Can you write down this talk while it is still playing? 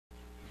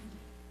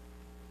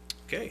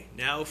Okay,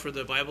 now for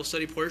the Bible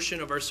study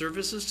portion of our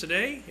services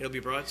today, it'll be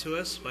brought to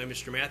us by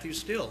Mr. Matthew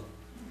Still.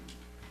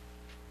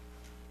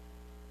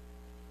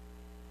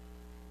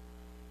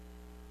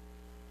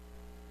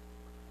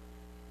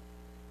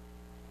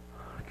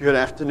 Good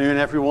afternoon,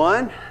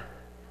 everyone. I'd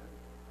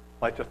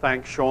like to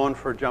thank Sean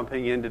for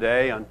jumping in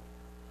today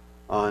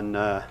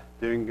on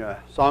doing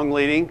song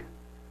leading.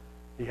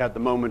 He had the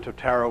moment of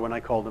terror when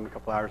I called him a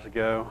couple hours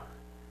ago,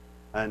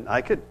 and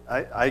I could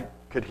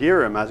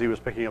hear him as he was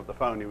picking up the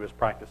phone. He was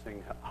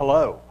practicing,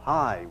 hello,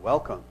 hi,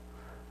 welcome.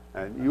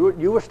 And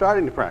you were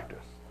starting to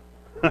practice.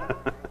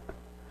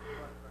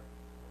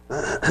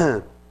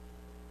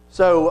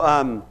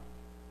 So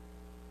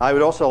I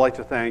would also like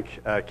to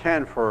thank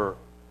Ken for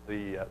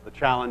the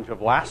challenge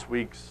of last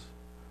week's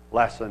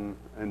lesson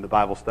in the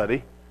Bible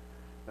study.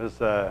 It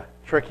was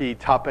tricky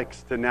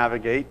topics to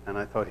navigate, and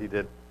I thought he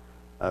did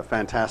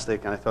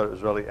fantastic, and I thought it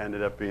was really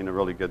ended up being a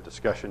really good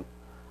discussion.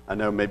 I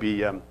know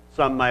maybe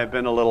some might have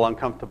been a little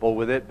uncomfortable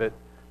with it, but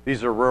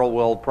these are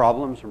real-world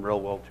problems and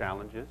real-world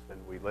challenges, and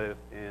we live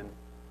in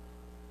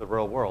the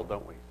real world,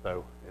 don't we?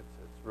 So it's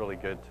really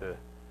good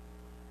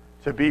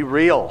to be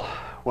real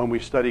when we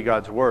study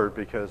God's Word,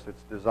 because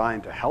it's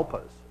designed to help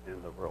us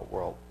in the real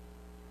world.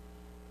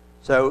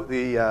 So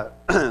the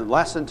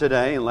lesson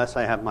today, unless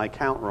I have my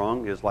count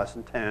wrong, is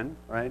lesson 10,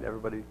 right?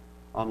 Everybody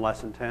on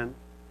lesson 10?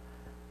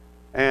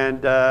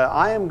 And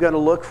I am going to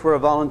look for a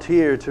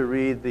volunteer to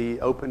read the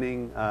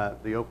opening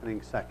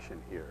section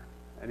here.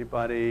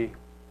 Anybody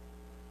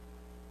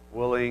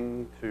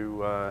willing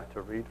to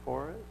read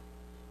for us?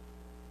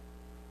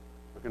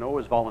 We can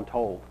always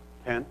voluntold.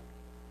 Ken?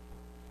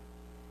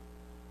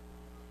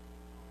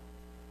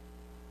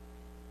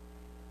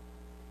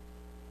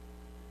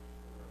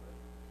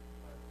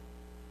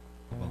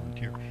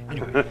 Volunteer.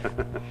 Anyway,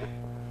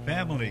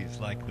 families,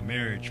 like the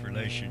marriage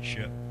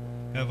relationship,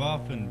 have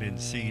often been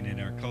seen in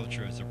our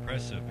culture as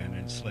oppressive and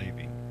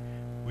enslaving.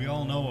 We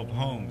all know of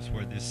homes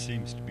where this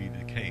seems to be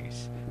the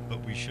case,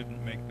 but we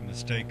shouldn't make the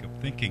mistake of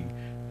thinking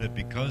that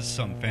because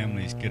some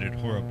families get it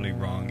horribly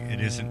wrong,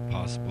 it isn't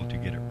possible to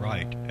get it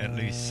right, at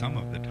least some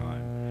of the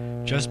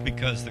time. Just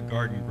because the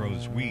garden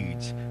grows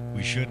weeds,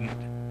 we shouldn't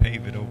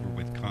pave it over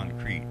with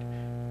concrete.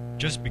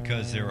 Just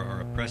because there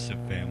are oppressive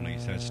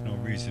families, that's no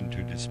reason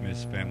to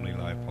dismiss family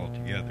life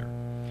altogether.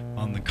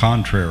 On the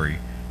contrary,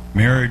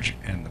 marriage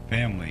and the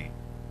family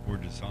were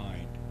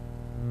designed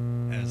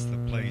as the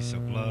place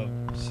of love,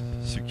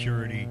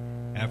 security,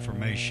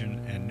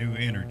 affirmation, and new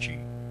energy.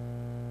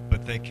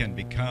 But they can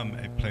become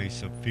a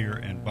place of fear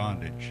and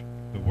bondage.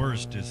 The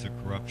worst is the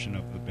corruption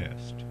of the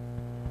best.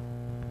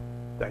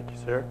 Thank you,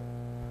 sir.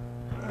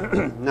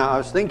 Now, I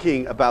was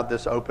thinking about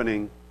this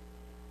opening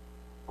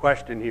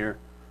question here.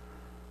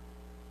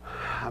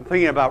 I'm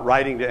thinking about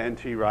writing to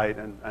N.T. Wright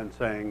and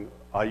saying,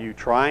 are you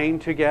trying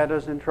to get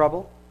us in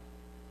trouble?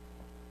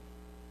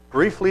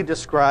 Briefly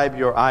describe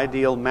your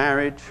ideal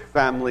marriage,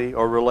 family,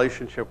 or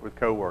relationship with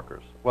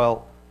coworkers.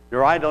 Well,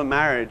 your ideal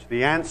marriage,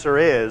 the answer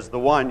is the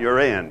one you're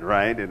in,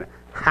 right? It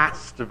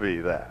has to be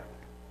that.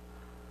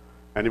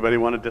 Anybody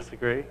want to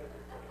disagree?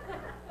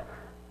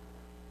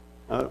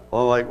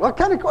 Well, like, what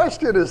kind of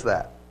question is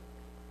that?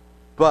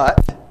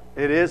 But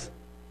it is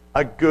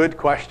a good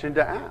question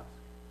to ask.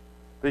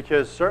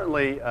 Because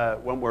certainly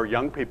when we're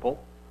young people,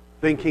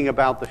 thinking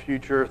about the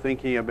future,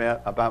 thinking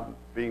about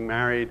being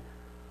married,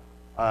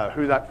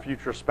 who that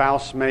future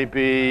spouse may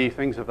be,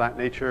 things of that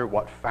nature,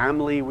 what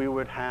family we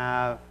would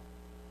have,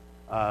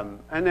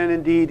 and then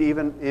indeed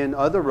even in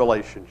other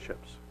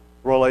relationships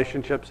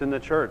in the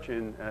church,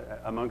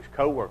 amongst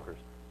coworkers,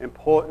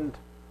 important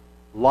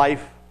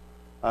life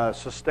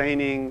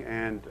sustaining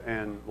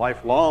and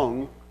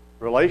lifelong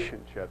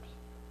relationships.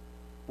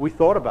 We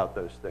thought about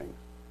those things,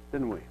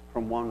 didn't we?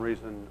 From one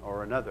reason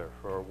or another,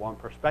 for one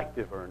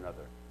perspective or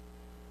another.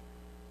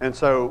 And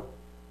so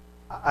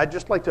I'd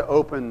just like to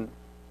open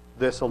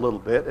this a little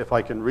bit, if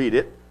I can read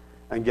it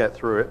and get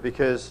through it,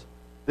 because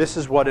this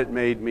is what it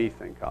made me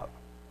think of.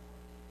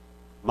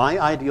 My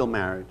ideal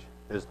marriage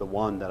is the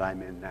one that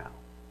I'm in now.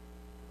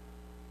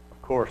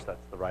 Of course,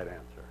 that's the right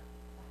answer.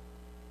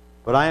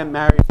 But I am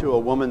married to a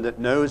woman that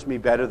knows me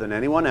better than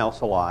anyone else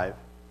alive,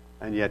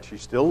 and yet she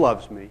still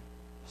loves me,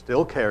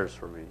 still cares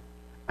for me,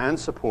 and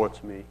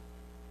supports me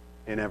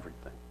in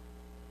everything.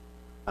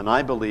 And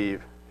I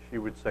believe she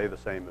would say the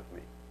same of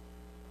me.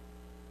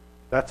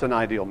 That's an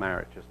ideal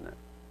marriage, isn't it?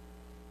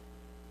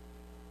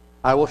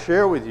 I will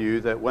share with you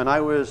that when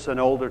I was an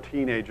older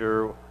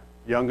teenager,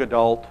 young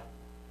adult,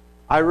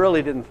 I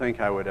really didn't think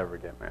I would ever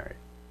get married.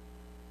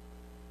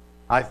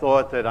 I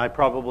thought that I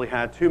probably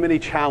had too many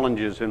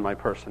challenges in my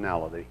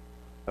personality,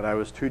 that I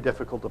was too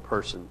difficult a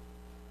person,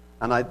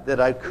 and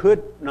that I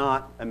could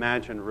not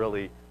imagine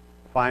really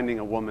finding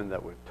a woman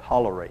that would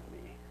tolerate me,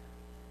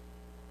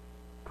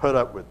 put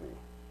up with me.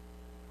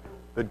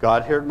 But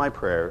God heard my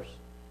prayers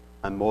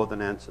and more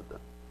than answered them.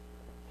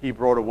 He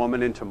brought a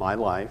woman into my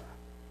life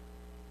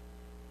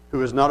who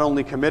has not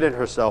only committed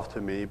herself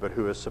to me, but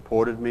who has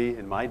supported me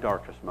in my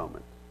darkest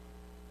moments,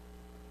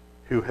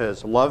 who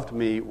has loved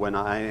me when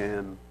I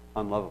am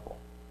unlovable,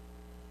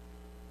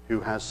 who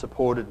has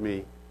supported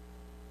me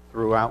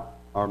throughout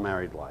our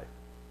married life,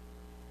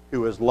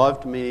 who has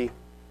loved me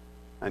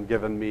and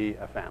given me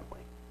a family.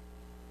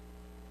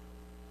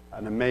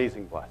 An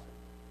amazing blessing.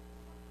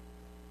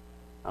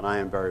 And I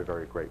am very,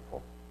 very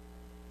grateful.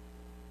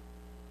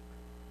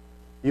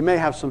 You may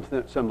have some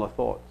similar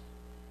thoughts.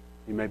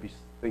 You may be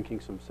thinking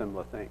some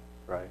similar things,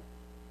 right?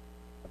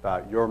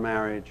 About your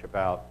marriage,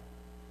 about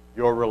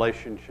your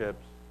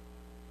relationships,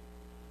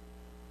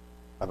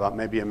 about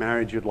maybe a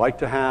marriage you'd like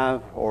to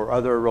have, or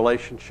other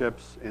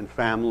relationships in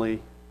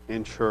family,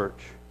 in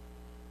church.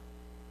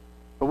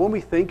 But when we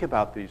think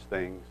about these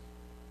things,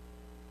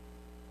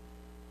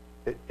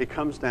 it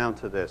comes down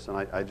to this, and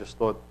I just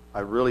thought, I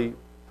really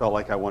felt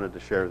like I wanted to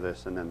share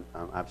this, and then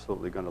I'm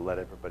absolutely going to let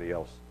everybody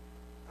else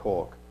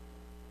talk.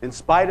 In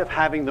spite of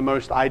having the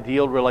most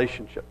ideal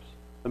relationships,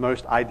 the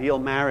most ideal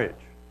marriage,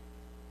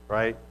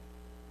 right?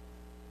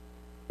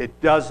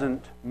 It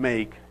doesn't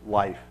make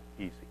life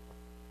easy.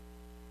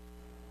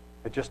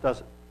 It just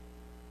doesn't.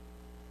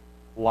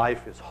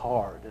 Life is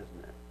hard,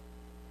 isn't it?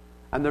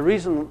 And the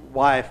reason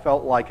why I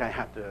felt like I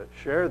have to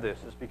share this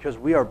is because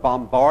we are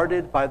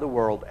bombarded by the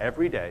world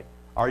every day.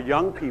 Our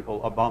young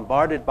people are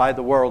bombarded by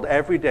the world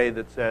every day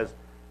that says,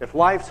 if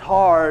life's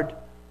hard,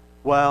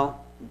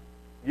 well,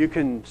 you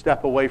can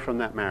step away from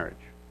that marriage.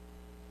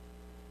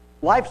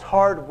 Life's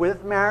hard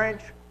with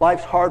marriage.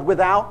 Life's hard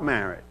without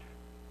marriage.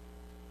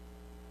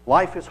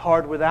 Life is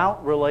hard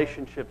without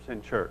relationships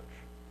in church,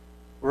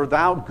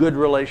 without good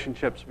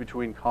relationships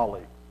between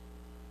colleagues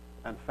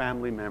and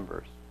family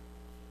members.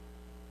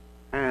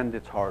 And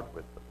it's hard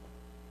with them.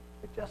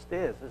 It just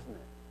is, isn't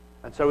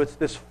it? And so it's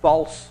this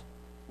false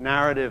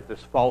narrative,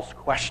 this false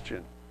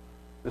question,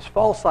 this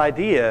false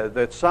idea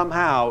that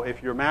somehow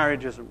if your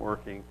marriage isn't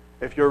working,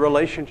 if your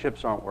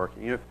relationships aren't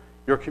working, if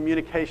your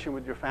communication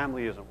with your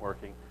family isn't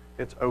working,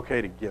 it's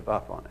okay to give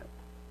up on it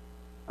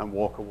and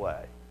walk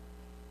away.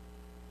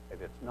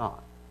 If it's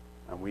not.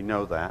 And we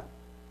know that,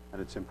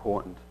 and it's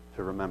important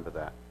to remember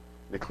that.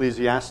 In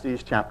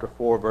Ecclesiastes chapter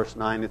 4, verse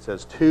 9, it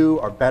says, 2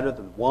 are better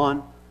than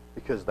 1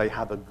 because they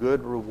have a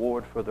good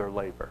reward for their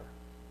labor.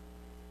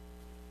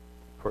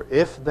 For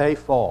if they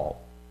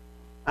fall,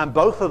 and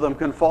both of them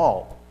can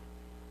fall.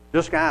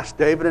 Just ask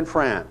David and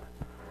Fran.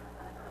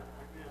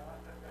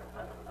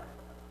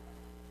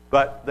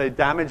 But they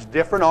damage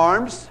different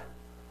arms,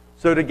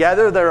 so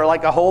together they're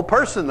like a whole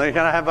person. They're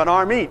going to have an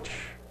arm each.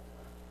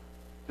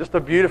 Just a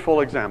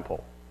beautiful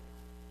example.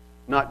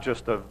 Not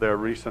just of their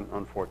recent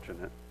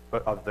unfortunate,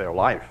 but of their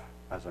life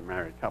as a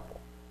married couple.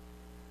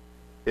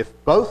 If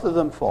both of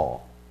them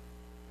fall,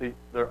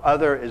 their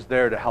other is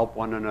there to help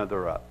one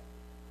another up.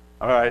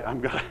 All right, I'm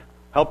going to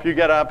help you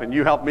get up, and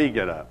you help me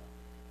get up.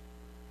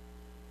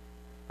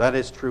 That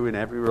is true in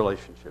every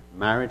relationship.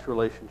 Marriage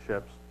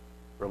relationships,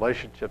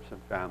 relationships in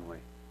family,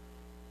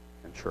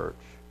 and church.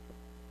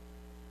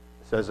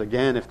 It says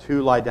again, if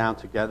 2 lie down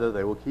together,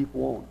 they will keep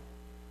warm.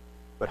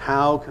 But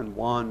how can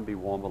one be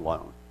warm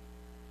alone?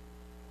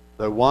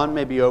 Though one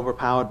may be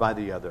overpowered by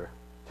the other,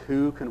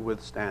 2 can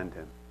withstand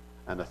him,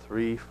 and a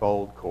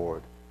 3-fold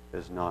cord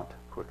is not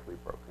quickly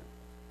broken.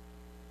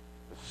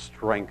 The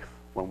strength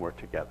when we're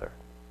together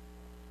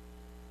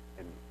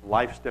in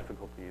life's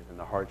difficulties and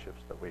the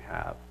hardships that we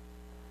have.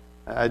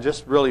 I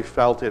just really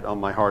felt it on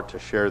my heart to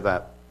share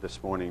that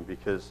this morning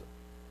because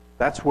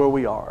that's where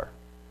we are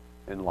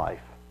in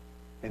life,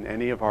 in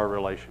any of our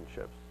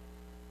relationships.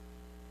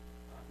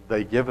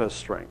 They give us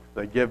strength.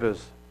 They give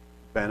us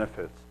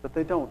benefits, but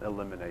they don't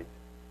eliminate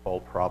all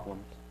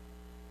problems.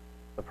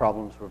 The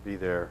problems will be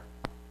there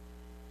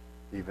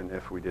even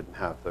if we didn't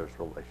have those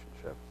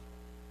relationships.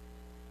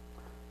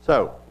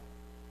 So,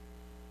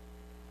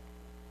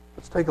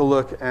 let's take a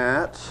look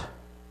at,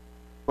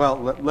 well,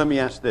 let me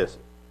ask this.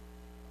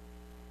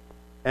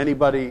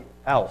 Anybody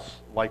else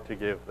like to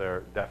give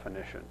their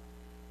definition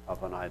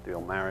of an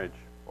ideal marriage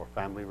or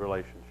family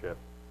relationship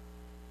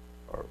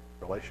or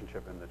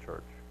relationship in the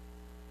church?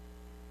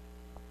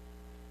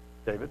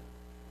 David?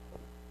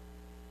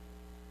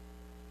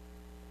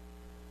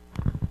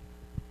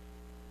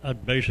 I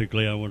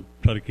want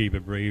to try to keep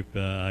it brief.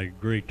 I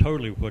agree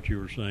totally with what you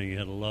were saying. You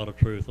had a lot of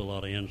truth, a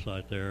lot of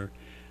insight there.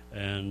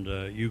 And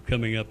you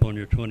coming up on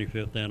your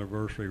 25th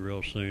anniversary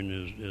real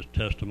soon is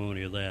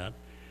testimony of that.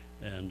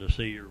 And to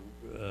see your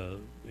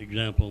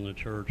example in the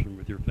church and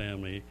with your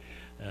family.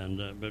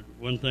 And but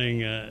one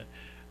thing,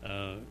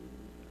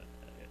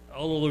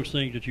 all of those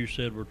things that you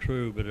said were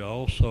true, but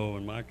also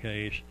in my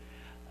case,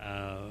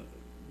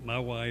 my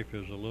wife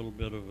is a little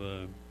bit of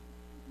a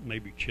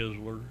maybe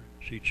chiseler.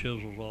 She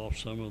chisels off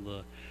some of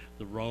the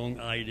wrong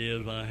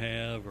ideas I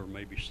have, or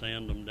maybe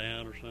sand them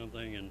down or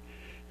something,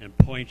 and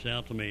points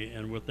out to me.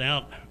 And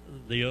without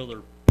the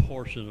other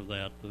portion of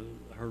that,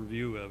 her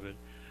view of it,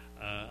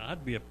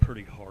 I'd be a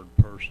pretty hard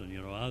person.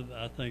 You know,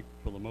 I think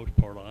for the most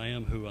part I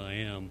am who I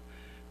am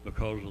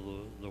because of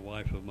the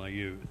wife of my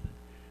youth.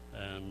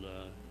 And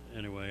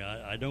anyway,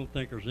 I don't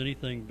think there's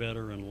anything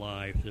better in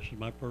life, this is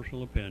my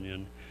personal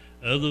opinion,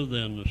 other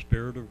than the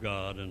Spirit of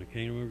God and the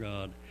kingdom of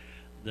God,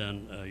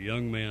 than a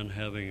young man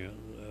having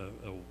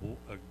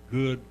a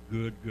good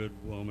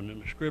woman.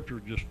 And the Scripture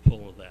is just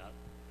full of that.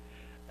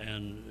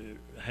 And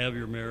have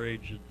your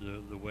marriage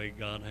the way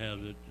God has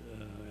it.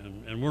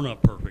 And we're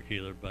not perfect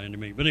either by any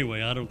means. But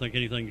anyway, I don't think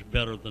anything's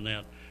better than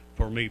that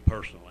for me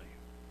personally.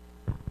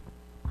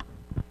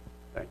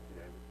 Thank you,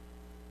 David.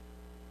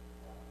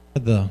 I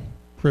had the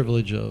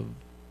privilege of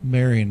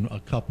marrying a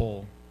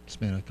couple, it's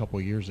been a couple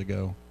of years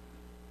ago,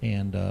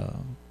 and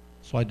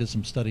so I did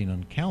some studying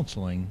on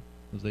counseling,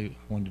 because they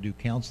wanted to do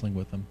counseling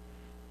with them.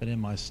 But in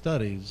my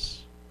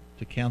studies,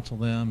 to counsel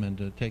them and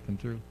to take them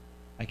through,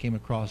 I came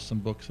across some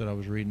books that I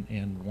was reading,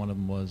 and one of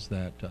them was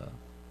that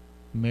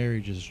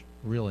marriage is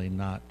really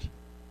not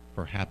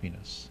for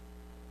happiness.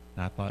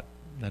 And I thought,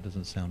 that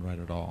doesn't sound right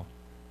at all.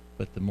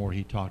 But the more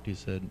he talked, he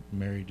said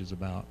marriage is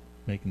about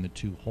making the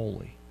two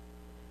holy.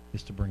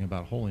 Is to bring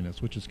about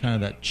holiness, which is kind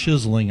of that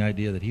chiseling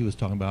idea that he was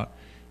talking about.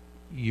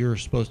 You're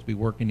supposed to be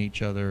working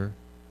each other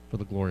for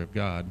the glory of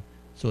God.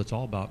 So it's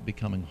all about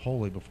becoming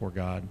holy before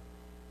God.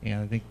 And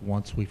I think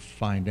once we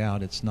find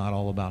out it's not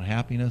all about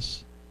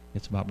happiness,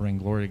 it's about bringing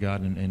glory to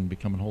God and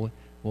becoming holy,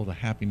 well, the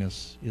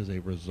happiness is a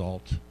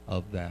result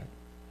of that.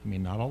 I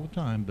mean, not all the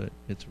time, but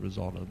it's a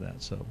result of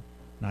that. So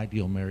an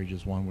ideal marriage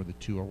is one where the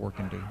two are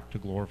working to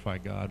glorify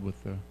God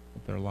with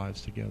their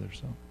lives together.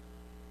 So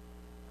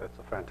That's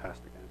a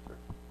fantastic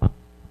answer.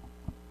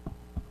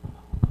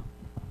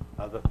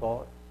 Other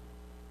thoughts?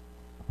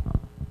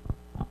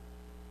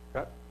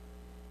 Okay.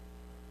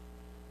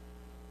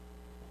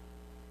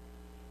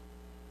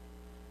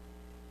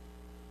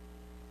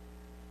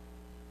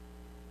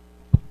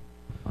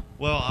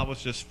 Well, I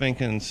was just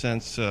thinking,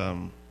 since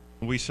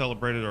we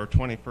celebrated our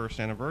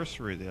 21st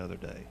anniversary the other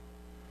day,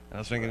 I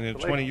was thinking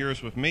 20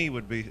 years with me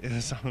would be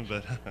something,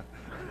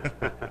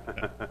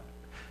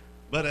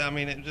 but I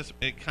mean,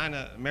 it kind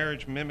of,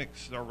 marriage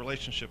mimics our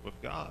relationship with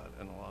God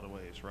in a lot of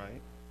ways,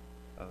 right?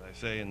 They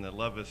say in the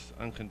love is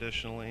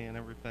unconditionally and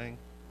everything.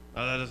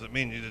 Now, that doesn't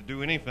mean you to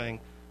do anything,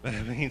 but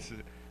it means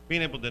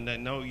being able to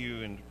know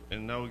you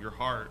and know your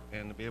heart,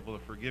 and to be able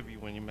to forgive you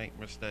when you make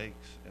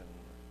mistakes.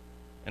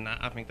 And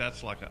I think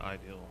that's like an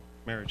ideal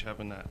marriage,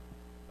 having that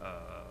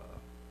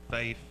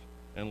faith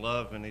and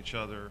love in each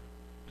other,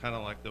 kind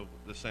of like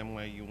the same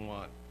way you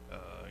want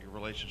your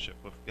relationship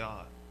with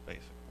God,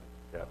 basically.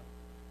 Yeah.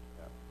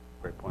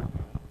 Great point.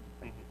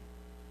 Thank you.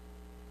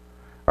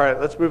 All right,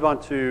 let's move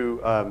on to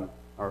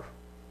our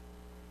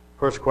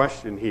first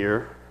question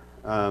here.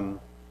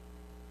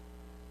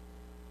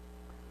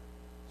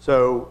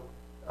 So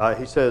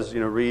he says,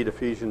 read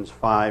Ephesians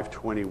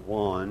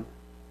 5:21,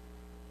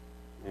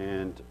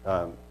 and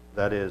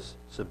that is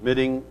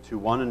submitting to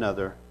one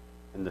another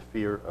in the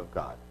fear of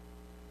God.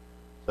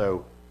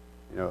 So,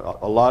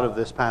 a lot of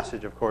this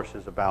passage, of course,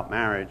 is about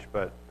marriage,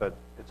 but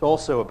it's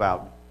also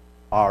about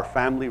our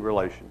family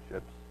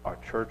relationships, our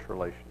church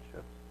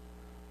relationships,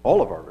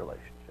 all of our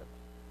relationships.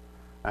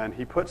 And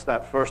he puts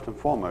that first and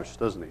foremost,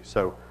 doesn't he?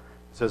 So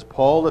it says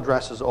Paul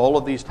addresses all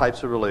of these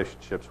types of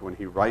relationships when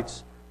he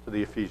writes to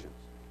the Ephesians.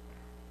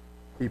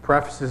 He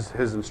prefaces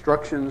his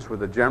instructions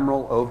with a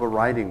general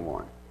overriding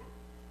one.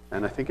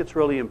 And I think it's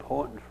really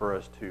important for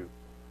us to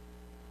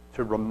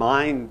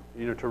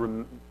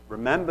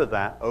remember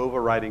that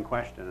overriding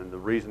question and the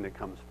reason it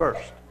comes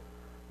first.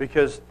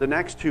 Because the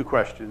next two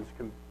questions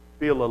can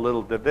feel a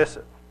little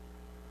divisive,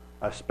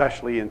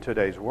 especially in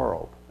today's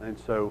world. And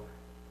so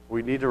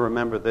we need to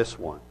remember this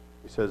one.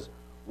 He says,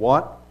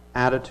 what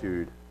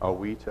attitude are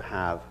we to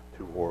have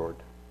toward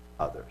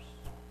others?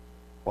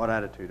 What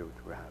attitude are we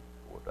to have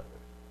toward others?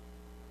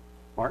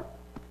 Mark?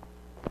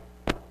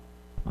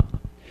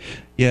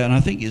 Yeah, and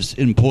I think it's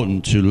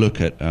important to look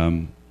at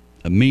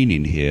a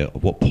meaning here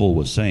of what Paul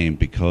was saying,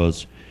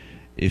 because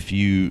if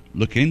you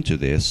look into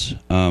this,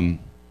 I'll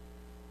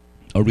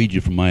read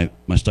you from my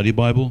study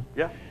Bible.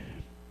 Yeah.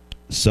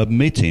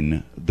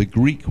 Submitting, the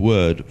Greek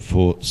word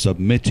for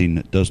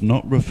submitting does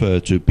not refer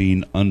to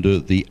being under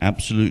the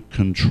absolute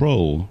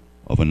control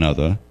of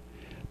another,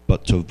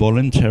 but to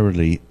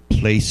voluntarily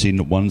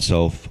placing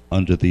oneself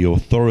under the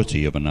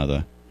authority of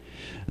another.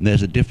 And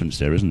there's a difference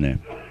there, isn't there?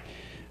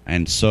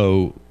 And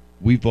so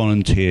we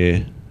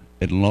volunteer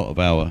in a lot of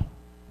our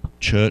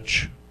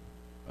church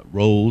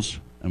roles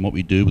and what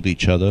we do with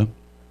each other.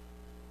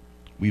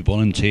 We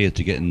volunteer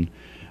to get in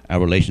our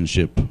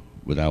relationship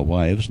with our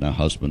wives and our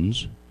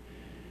husbands.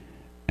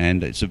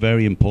 And it's a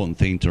very important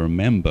thing to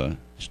remember.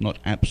 It's not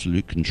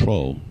absolute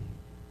control.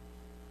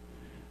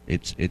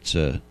 It's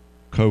a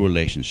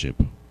co-relationship.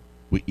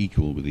 We're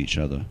equal with each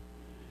other.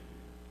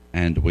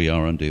 And we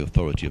are under the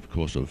authority, of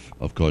course,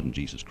 of God and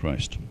Jesus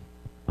Christ.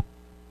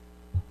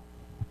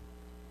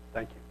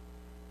 Thank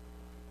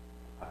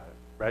you.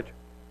 Reg?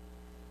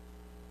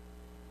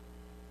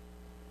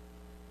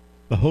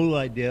 The whole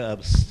idea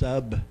of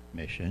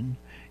submission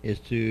is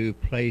to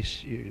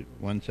place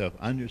oneself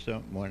under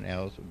someone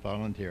else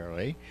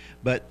voluntarily,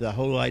 but the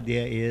whole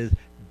idea is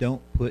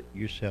don't put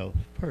yourself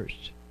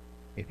first.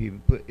 If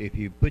you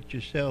put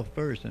yourself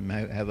first and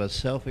have a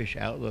selfish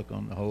outlook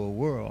on the whole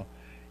world,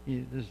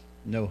 there's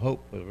no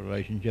hope for the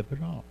relationship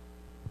at all.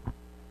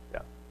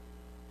 Yeah.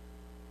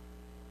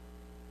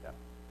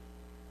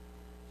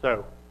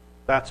 So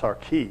that's our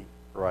key,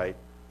 right,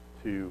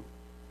 to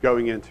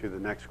going into the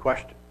next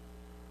question,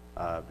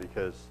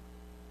 because,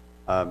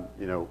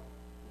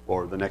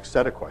 or the next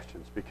set of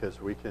questions,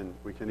 because we can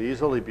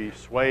easily be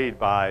swayed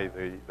by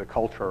the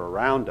culture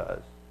around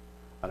us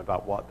and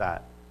about what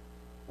that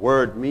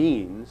word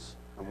means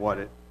and what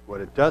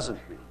it doesn't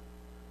mean.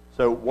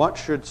 So what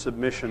should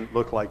submission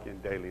look like in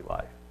daily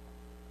life?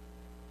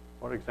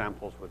 What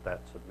examples would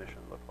that submission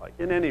look like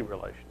in any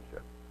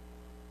relationship?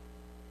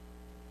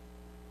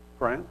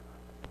 Fran?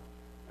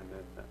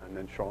 And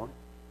then Sean?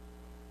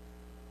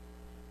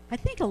 I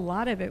think a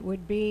lot of it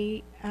would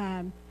be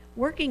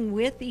working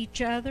with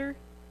each other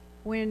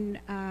when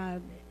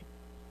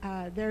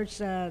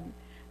there's a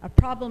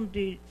problem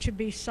to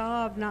be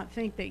solved, not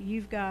think that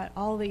you've got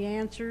all the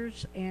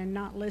answers and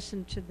not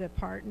listen to the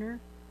partner.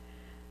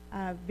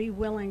 Be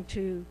willing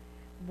to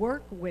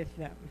work with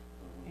them.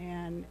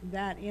 And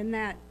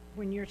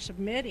when you're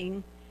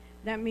submitting,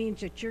 that means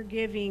that you're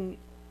giving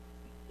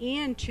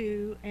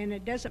into, and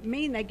it doesn't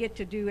mean they get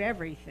to do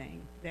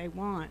everything they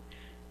want.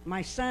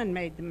 My son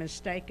made the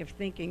mistake of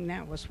thinking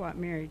that was what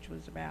marriage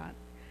was about.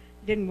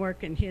 Didn't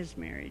work in his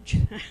marriage.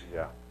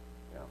 Yeah.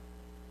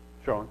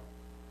 Sean?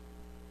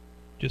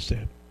 Just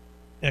to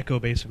echo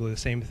basically the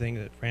same thing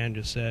that Fran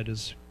just said,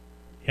 is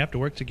you have to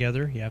work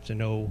together. You have to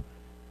know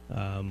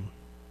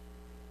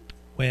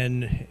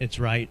when it's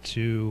right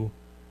to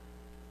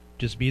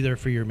just be there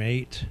for your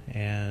mate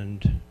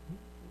and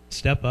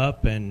step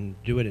up and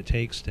do what it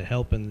takes to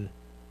help in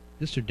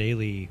just your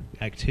daily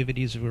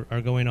activities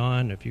are going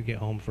on. If you get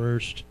home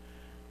first,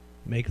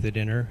 make the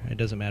dinner. It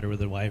doesn't matter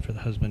whether the wife or the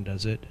husband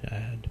does it.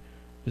 And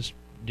just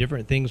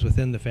different things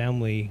within the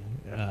family.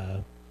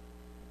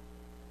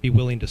 Be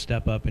willing to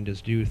step up and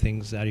just do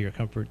things out of your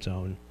comfort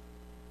zone.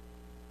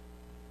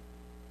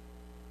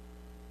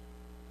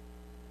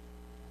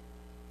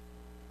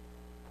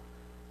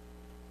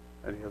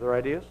 Any other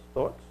ideas,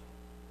 thoughts?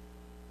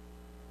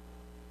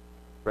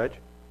 Reg?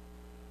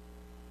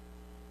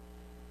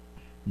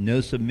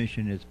 No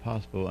submission is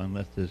possible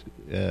unless there's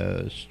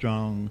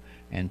strong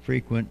and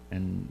frequent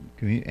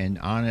and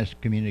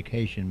honest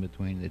communication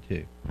between the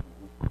two.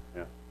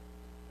 Yeah.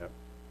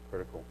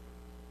 Critical.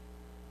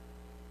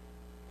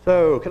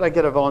 So, could I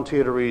get a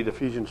volunteer to read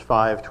Ephesians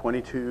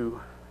 5:22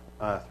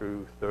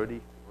 through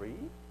 33?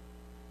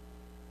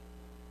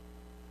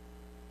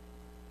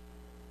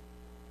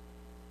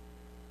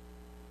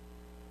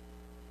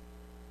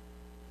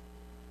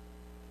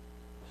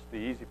 It's the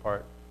easy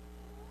part.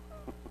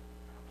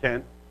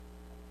 Ken?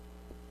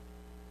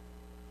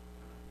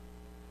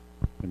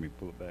 Let me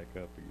pull it back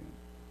up again.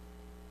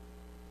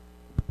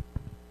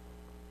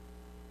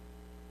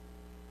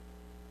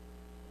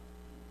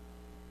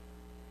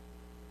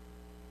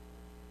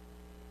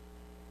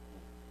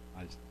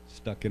 I was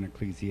stuck in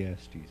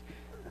Ecclesiastes.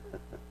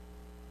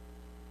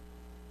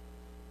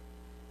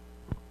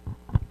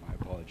 My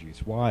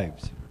apologies.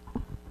 Wives,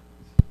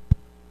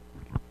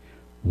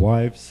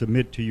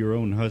 submit to your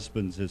own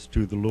husbands as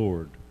to the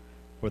Lord.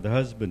 For the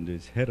husband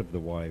is head of the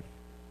wife,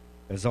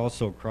 as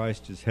also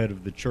Christ is head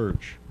of the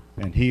church,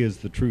 and he is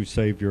the true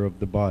Savior of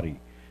the body.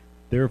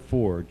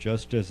 Therefore,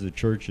 just as the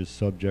church is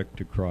subject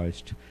to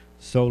Christ,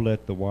 so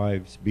let the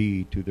wives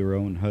be to their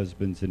own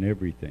husbands in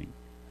everything.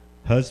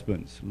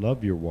 Husbands,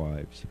 love your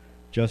wives,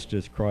 just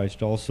as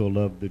Christ also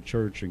loved the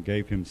church and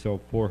gave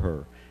himself for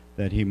her,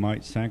 that he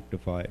might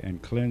sanctify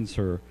and cleanse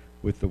her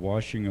with the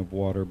washing of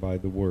water by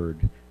the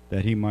word,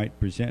 that he might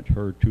present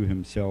her to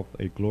himself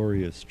a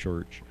glorious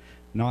church,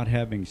 not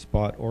having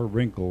spot or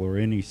wrinkle or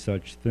any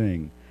such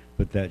thing,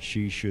 but that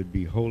she should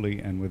be holy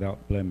and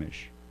without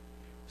blemish.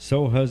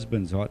 So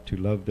husbands ought to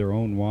love their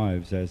own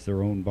wives as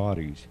their own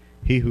bodies.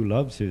 He who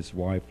loves his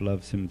wife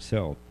loves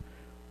himself.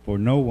 For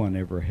no one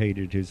ever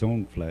hated his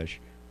own flesh,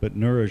 but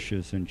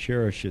nourishes and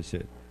cherishes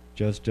it,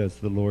 just as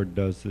the Lord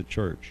does the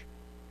church.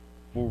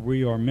 For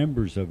we are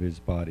members of his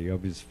body,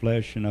 of his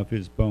flesh, and of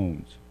his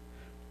bones.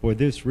 For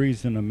this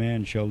reason a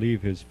man shall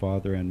leave his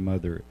father and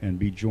mother, and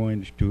be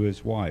joined to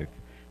his wife,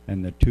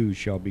 and the two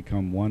shall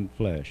become one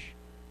flesh.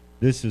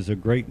 This is a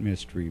great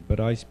mystery, but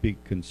I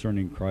speak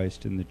concerning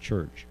Christ and the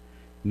church.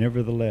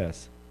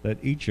 Nevertheless, let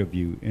each of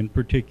you, in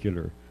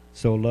particular,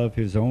 so love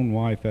his own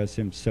wife as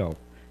himself,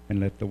 and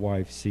let the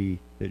wife see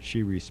that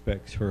she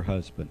respects her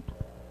husband.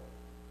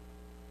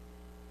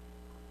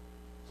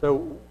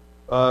 So,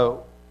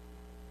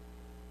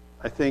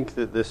 I think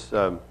that this is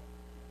a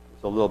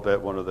little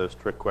bit one of those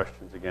trick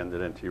questions again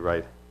that N.T.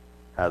 Wright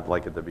had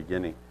like at the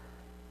beginning.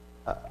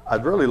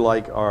 I'd really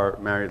like our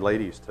married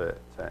ladies to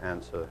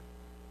answer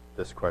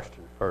this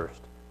question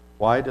first.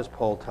 Why does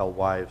Paul tell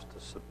wives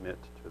to submit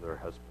to their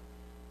husbands?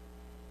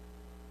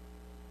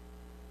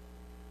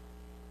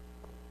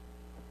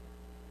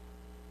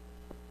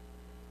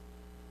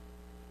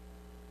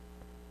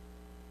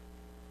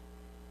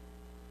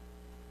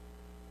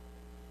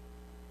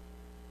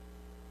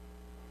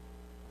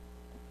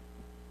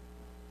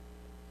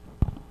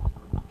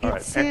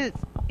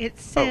 It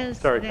says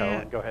sorry, that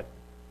Caroline, go ahead.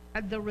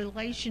 The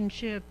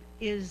relationship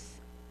is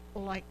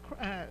like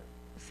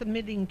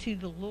submitting to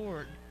the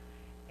Lord.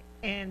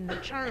 and the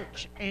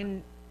church,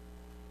 and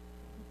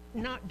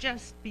not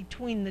just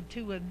between the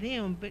two of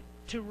them, but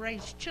to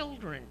raise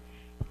children,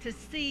 to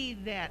see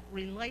that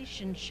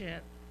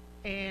relationship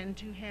and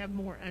to have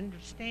more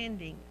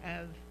understanding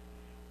of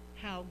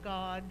how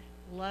God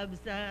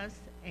loves us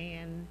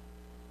and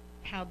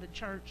how the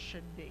church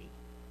should be.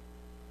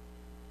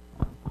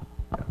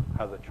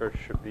 How the church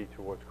should be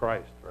towards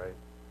Christ, right?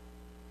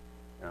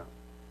 Yeah.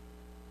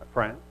 A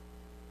friend?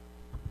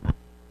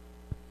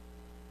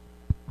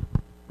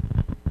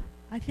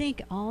 I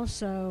think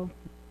also,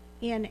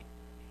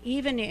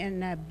 even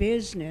in a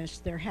business,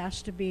 there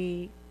has to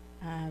be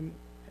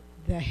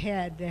the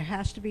head. There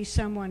has to be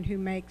someone who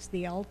makes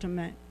the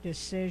ultimate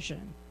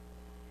decision.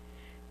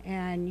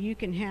 And you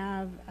can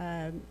have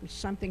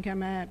something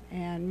come up,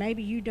 and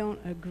maybe you don't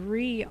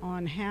agree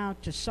on how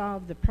to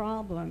solve the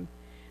problem,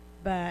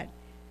 but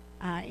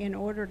in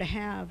order to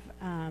have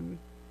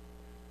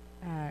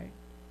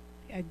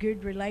a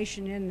good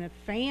relation in the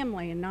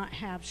family and not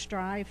have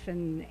strife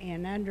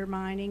and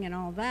undermining and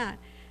all that,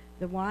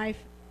 the wife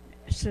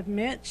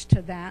submits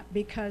to that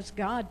because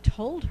God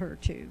told her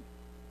to.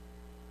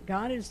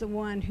 God is the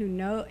one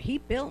who he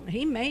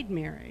made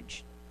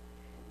marriage.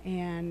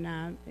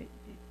 And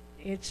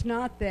it's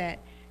not that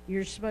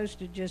you're supposed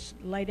to just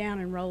lay down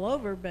and roll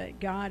over, but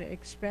God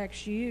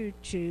expects you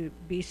to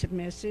be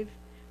submissive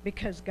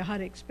because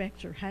God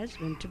expects her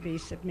husband to be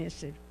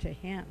submissive to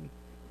him.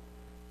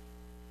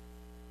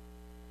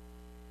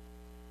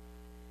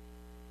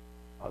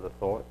 Other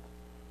thoughts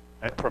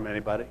from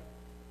anybody?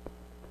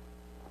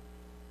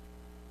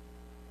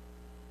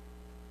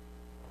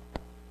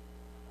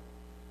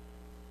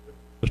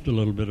 Just a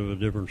little bit of a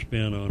different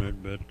spin on it,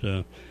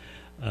 but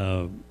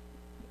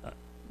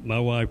my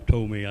wife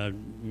told me, I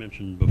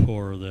mentioned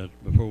before, that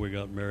before we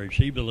got married,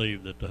 she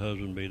believed that the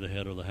husband be the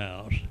head of the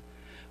house.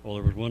 Well,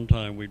 there was one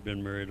time we'd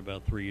been married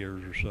about 3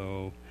 years or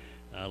so.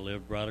 I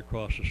lived right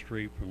across the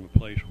street from the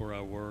place where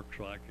I worked,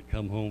 so I could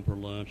come home for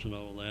lunch and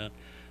all that.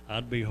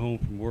 I'd be home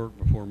from work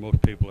before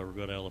most people ever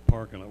got out of the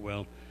parking lot.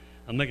 Well,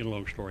 I'm making a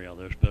long story out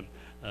of this, but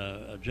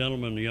a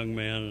gentleman, a young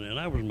man, and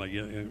I was in my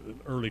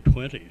early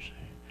 20s,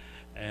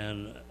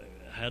 and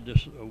had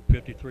this old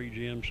 53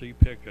 GMC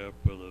pickup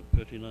with a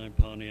 59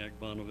 Pontiac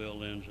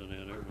Bonneville engine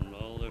in it and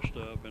all this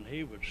stuff, and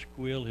he would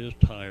squeal his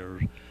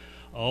tires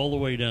all the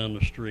way down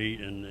the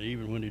street, and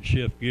even when he'd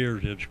shift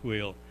gears, he'd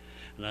squeal.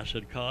 And I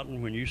said,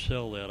 Cotton, when you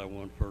sell that, I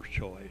want first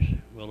choice.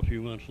 Well, a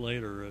few months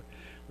later,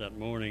 that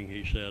morning,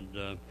 he said,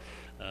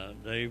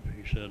 Dave,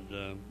 he said,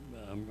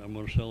 I'm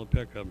going to sell a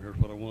pickup. Here's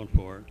what I want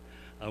for it.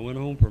 I went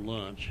home for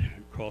lunch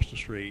across the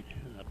street.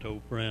 I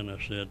told Fran,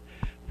 I said,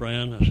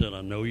 Fran, I said,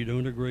 I know you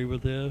don't agree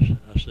with this.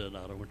 I said,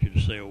 I don't want you to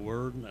say a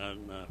word.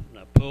 And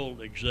I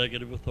pulled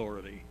executive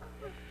authority.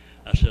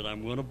 I said,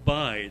 I'm going to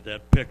buy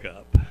that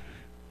pickup.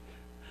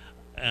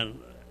 And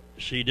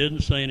she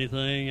didn't say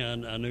anything.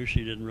 I knew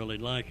she didn't really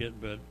like it,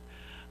 but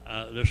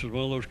this is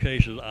one of those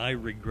cases I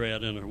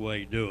regret in a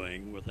way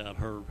doing without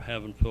her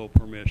having full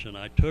permission.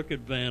 I took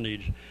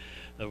advantage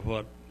of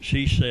what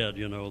she said,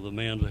 you know, the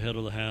man's the head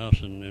of the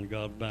house, and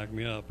God backed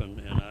me up,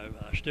 and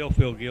I still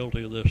feel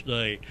guilty to this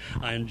day.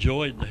 I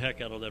enjoyed the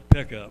heck out of that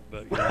pickup,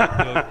 but you know,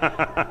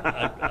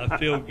 I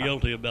feel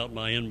guilty about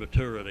my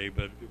immaturity,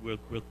 but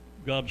with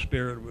God's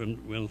Spirit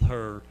with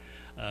her,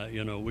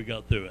 you know, we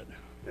got through it.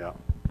 Yeah.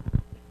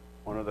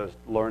 One of those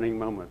learning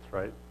moments,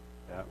 right?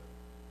 Yeah.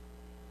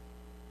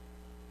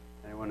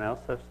 Anyone else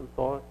have some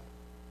thoughts?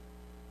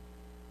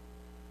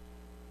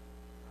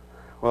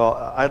 Well,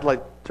 I'd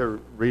like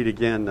to read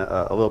again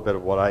a little bit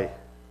of what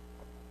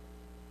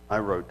I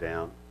wrote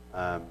down.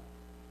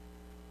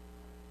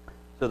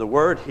 So the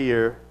word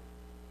here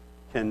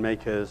can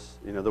make us,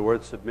 you know, the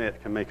word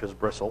submit can make us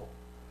bristle,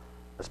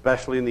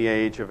 especially in the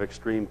age of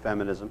extreme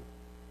feminism,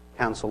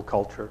 cancel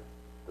culture,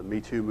 the Me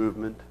Too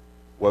movement,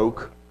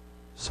 woke,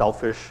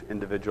 selfish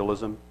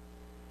individualism,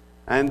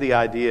 and the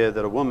idea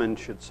that a woman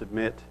should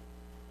submit,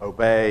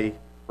 obey,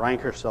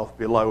 rank herself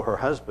below her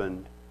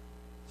husband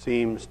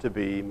seems to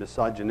be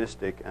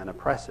misogynistic and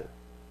oppressive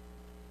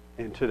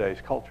in today's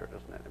culture,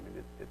 doesn't it? I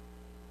mean,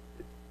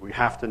 we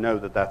have to know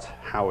that that's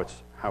how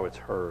it's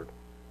heard,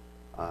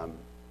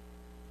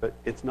 but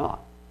it's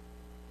not.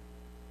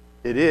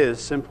 It is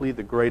simply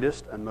the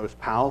greatest and most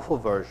powerful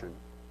version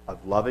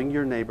of loving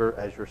your neighbor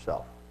as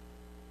yourself.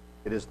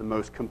 It is the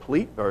most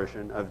complete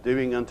version of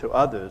doing unto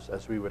others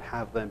as we would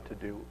have them to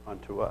do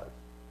unto us.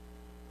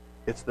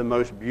 It's the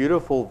most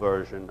beautiful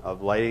version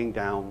of laying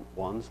down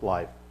one's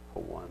life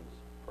for one's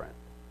friend.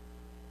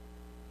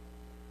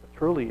 It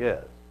truly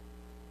is.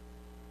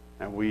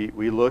 And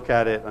we look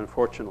at it,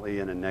 unfortunately,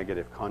 in a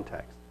negative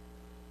context.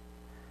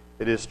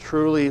 It is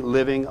truly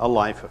living a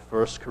life of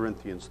 1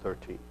 Corinthians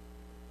 13.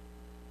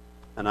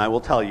 And I will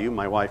tell you,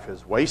 my wife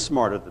is way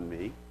smarter than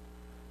me.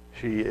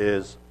 She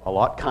is a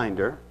lot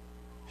kinder.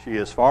 She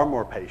is far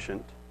more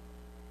patient.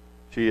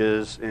 She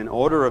is in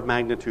order of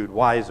magnitude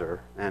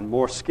wiser and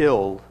more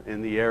skilled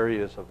in the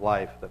areas of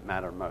life that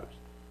matter most.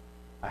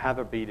 I have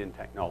her beat in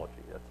technology.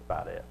 That's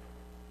about it.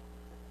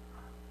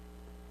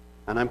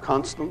 And I'm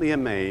constantly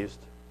amazed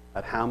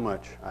at how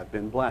much I've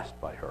been blessed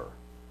by her.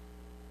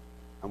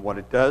 And what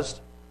it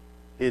does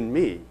in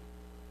me,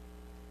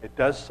 it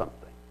does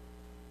something,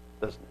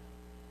 doesn't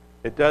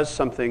it? It does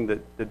something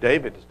that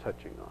David is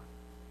touching on.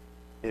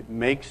 It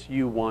makes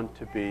you want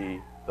to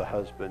be the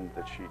husband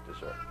that she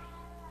deserves.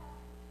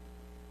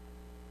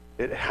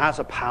 It has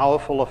a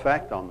powerful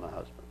effect on the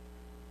husband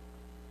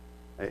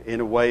in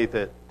a way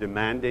that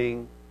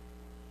demanding,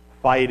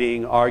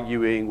 fighting,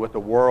 arguing what the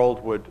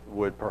world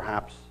would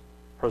perhaps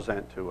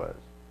present to us.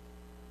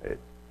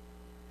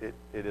 It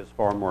is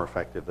far more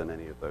effective than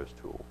any of those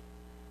tools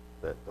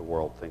that the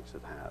world thinks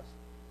it has.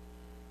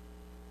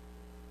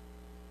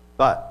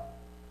 But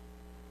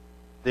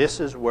this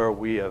is where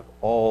we have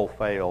all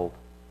failed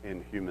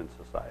in human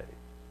society,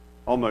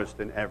 almost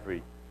in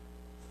every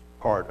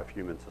part of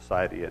human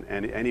society and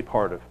any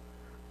part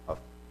of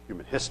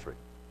human history.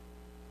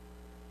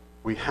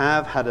 We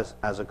have had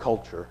as a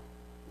culture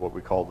what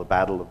we call the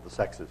battle of the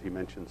sexes. He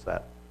mentions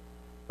that,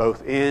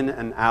 both in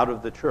and out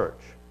of the church,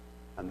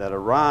 and that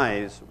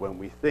arise when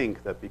we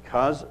think that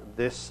because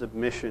this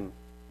submission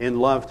in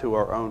love to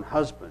our own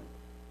husband,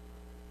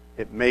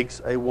 it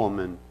makes a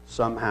woman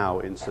somehow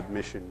in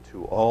submission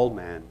to all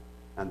men,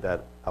 and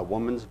that a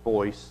woman's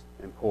voice,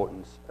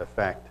 importance,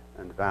 effect,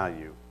 and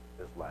value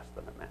is less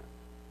than a man.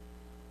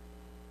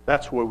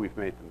 That's where we've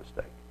made the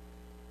mistake.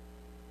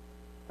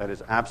 That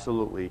is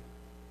absolutely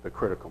the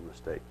critical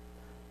mistake.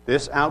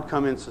 This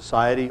outcome in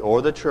society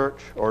or the church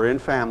or in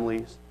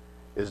families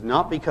is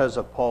not because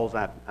of Paul's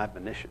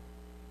admonition.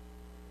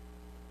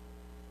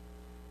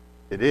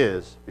 It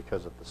is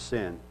because of the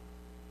sin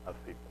of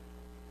people,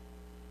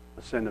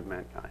 the sin of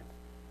mankind.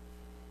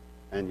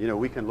 And,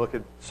 we can look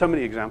at so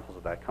many examples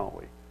of that, can't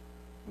we?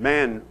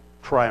 Men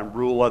try and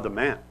rule other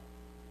men.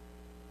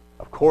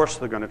 Of course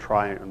they're going to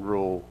try and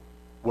rule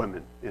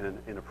women in an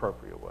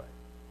inappropriate way.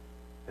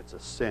 It's a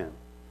sin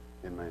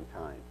in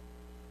mankind.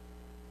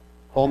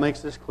 Paul makes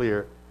this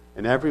clear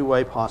in every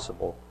way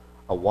possible.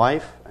 A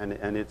wife, and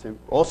it's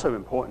also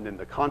important in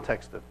the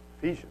context of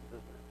Ephesians, isn't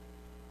it?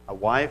 A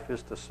wife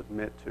is to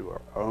submit to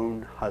her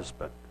own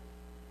husband.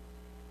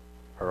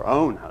 Her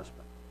own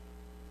husband.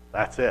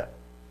 That's it.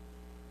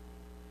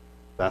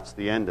 That's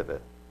the end of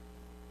it.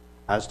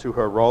 As to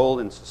her role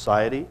in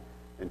society,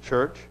 in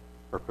church,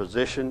 her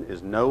position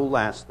is no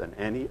less than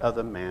any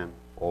other man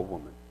or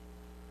woman,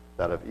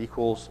 that of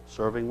equals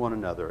serving one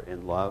another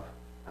in love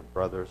and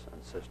brothers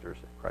and sisters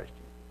in Christ Jesus.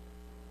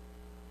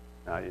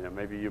 Now,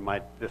 maybe you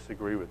might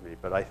disagree with me,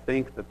 but I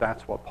think that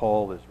that's what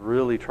Paul is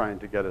really trying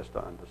to get us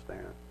to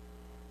understand.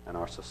 And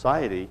our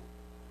society,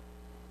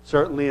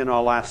 certainly in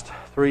our last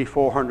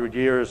 300-400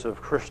 years of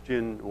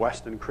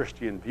Western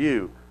Christian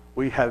view,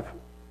 we have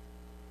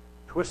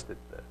twisted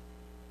this.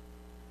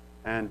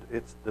 And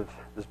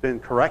there's been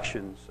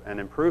corrections and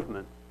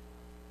improvement,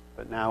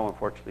 but now,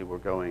 unfortunately, we're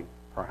going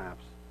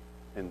perhaps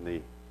in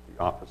the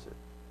opposite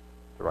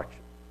direction.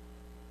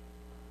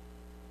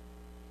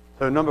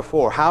 So number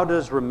 4, how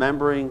does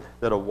remembering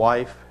that a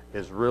wife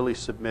is really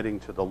submitting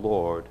to the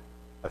Lord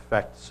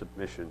affect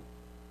submission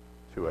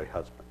to a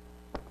husband?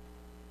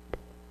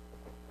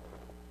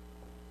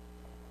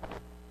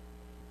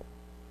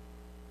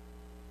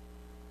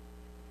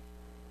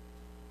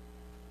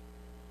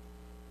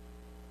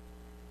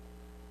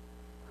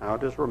 How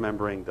does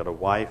remembering that a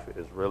wife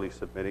is really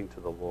submitting to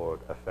the Lord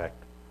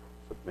affect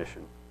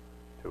submission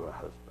to a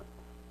husband?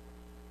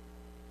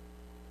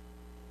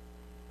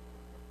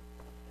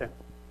 Okay.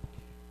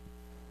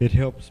 It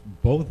helps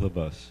both of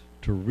us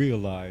to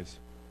realize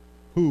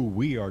who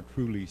we are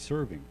truly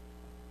serving.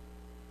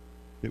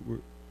 That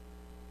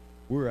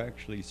we're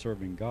actually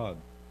serving God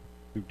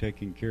through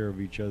taking care of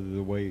each other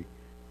the way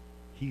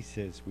He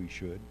says we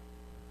should.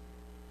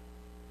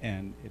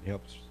 And it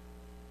helps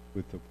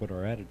with what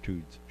our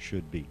attitudes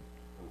should be.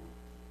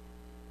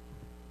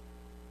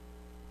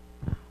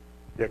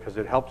 Yeah, because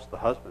it helps the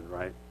husband,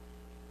 right?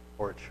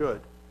 Or it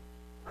should.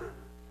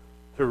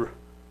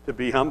 to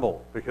be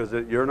humble, because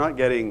you're not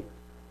getting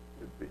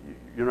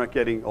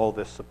all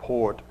this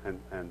support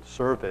and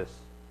service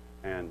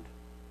and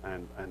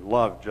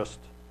love just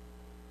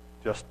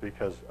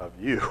because of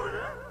you.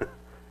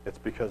 It's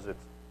because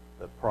it's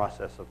the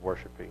process of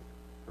worshiping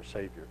her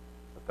Savior.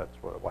 That's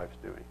what a wife's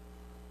doing.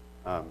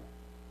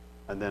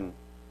 And then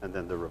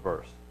the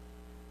reverse,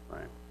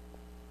 right?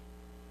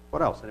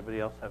 What else? Anybody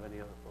else have any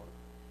other thoughts?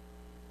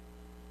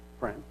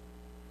 Fran?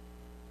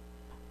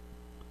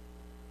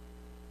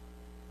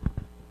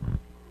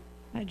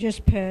 I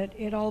just put,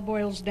 it all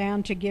boils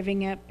down to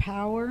giving up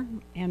power,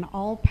 and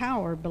all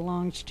power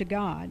belongs to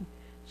God.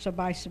 So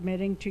by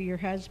submitting to your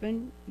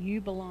husband,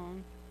 you're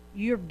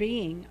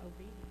being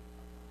obedient.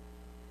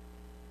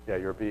 Yeah,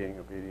 you're being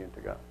obedient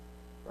to God,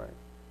 right?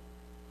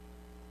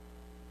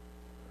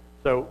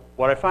 So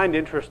what I find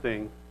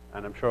interesting,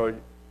 and I'm sure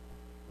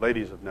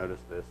ladies have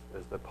noticed this,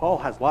 is that Paul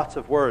has lots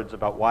of words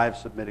about wives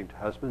submitting to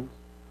husbands,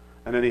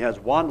 and then he has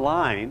one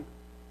line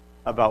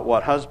about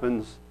what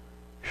husbands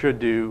should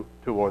do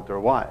toward their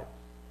wives.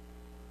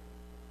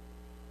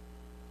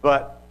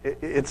 But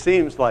it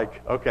seems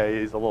like,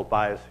 okay, he's a little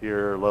biased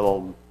here, a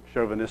little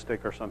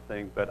chauvinistic or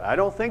something, but I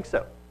don't think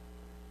so.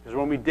 Because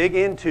when we dig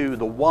into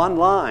the one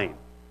line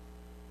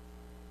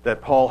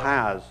that Paul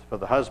has for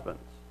the husbands,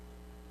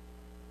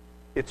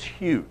 it's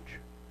huge,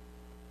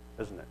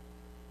 isn't it?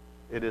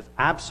 It is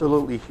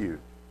absolutely huge.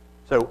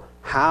 So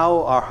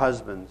how are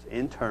husbands,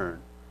 in turn,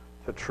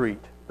 to treat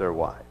their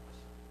wives?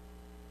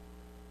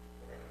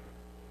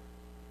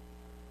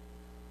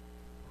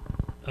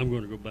 I'm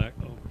going to go back.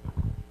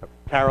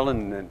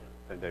 Carolyn and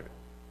then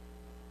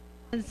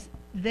David.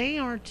 They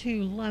are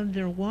to love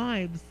their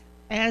wives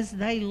as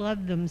they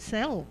love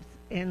themselves.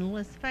 And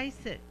let's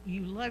face it,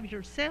 you love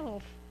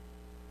yourself,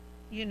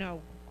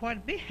 quite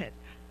a bit.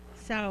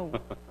 So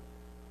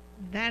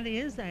that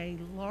is a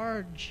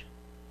large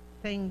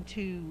thing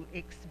to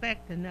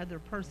expect another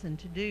person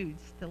to do,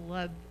 is to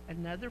love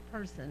another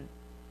person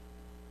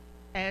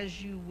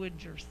as you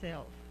would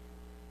yourself.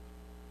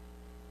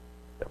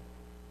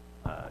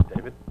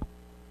 David?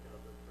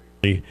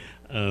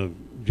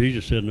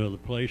 Jesus said in other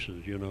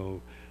places,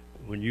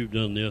 when you've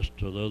done this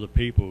to the other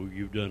people,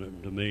 you've done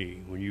it to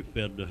me. When you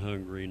fed the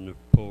hungry and the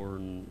poor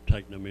and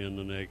taken them in,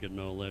 the naked and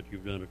all that,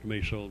 you've done it to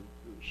me. So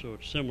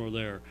it's similar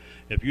there.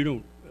 If you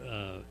don't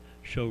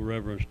show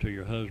reverence to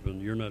your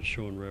husband, you're not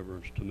showing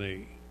reverence to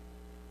me.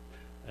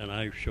 And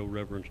I show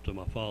reverence to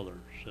my Father,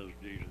 says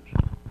Jesus.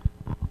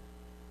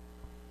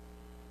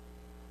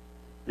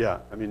 Yeah,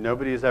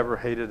 nobody has ever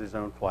hated his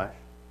own flesh,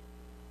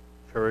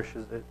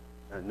 cherishes it,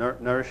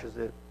 nourishes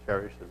it,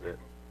 cherishes it,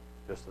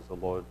 just as the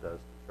Lord does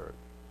the church.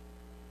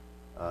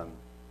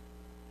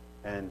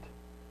 And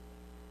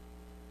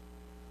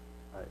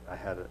I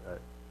had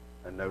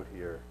a note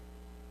here.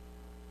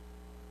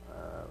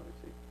 Let me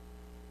see.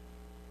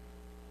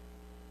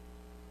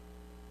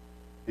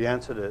 The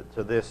answer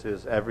to this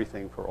is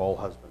everything for all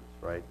husbands,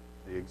 right?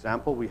 The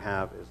example we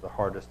have is the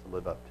hardest to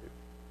live up to.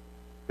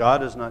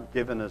 God has not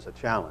given us a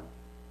challenge.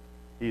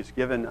 He's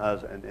given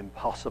us an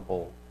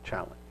impossible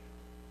challenge.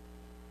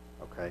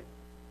 Okay?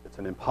 It's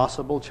an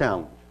impossible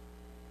challenge.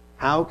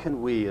 How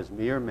can we as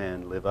mere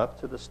men live up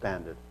to the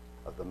standard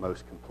of the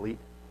most complete,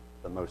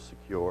 the most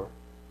secure,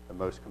 the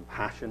most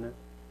compassionate,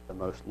 the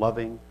most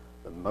loving,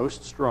 the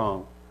most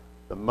strong,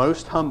 the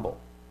most humble,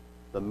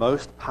 the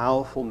most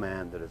powerful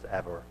man that has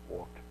ever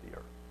walked the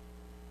earth?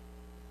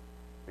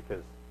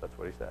 Because that's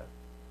what he said.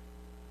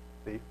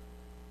 Steve?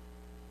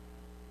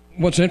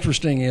 What's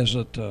interesting is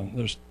that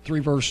there's 3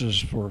 verses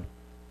for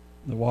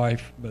the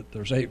wife, but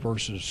there's 8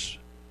 verses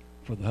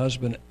for the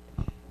husband.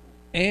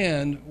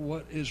 And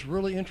what is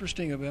really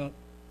interesting about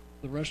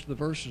the rest of the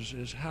verses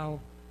is how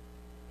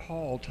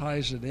Paul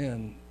ties it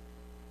in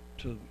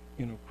to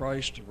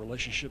Christ, the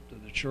relationship to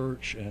the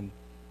church, and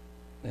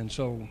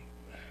so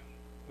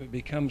it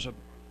becomes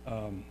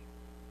and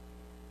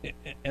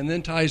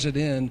then ties it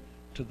in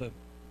to the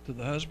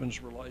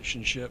husband's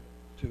relationship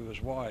to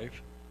his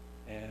wife,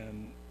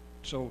 and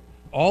so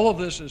all of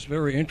this is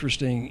very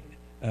interesting.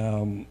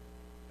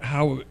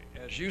 How,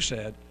 as you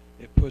said,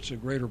 it puts a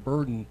greater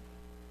burden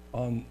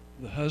on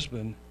the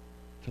husband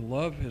to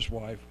love his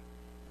wife,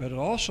 but it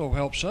also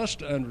helps us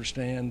to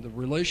understand the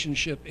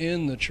relationship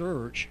in the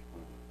church,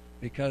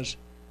 because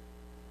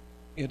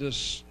it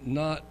is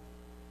not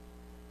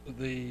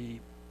the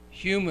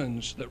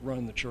humans that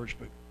run the church,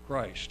 but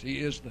Christ. He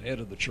is the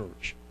head of the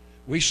church.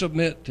 We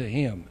submit to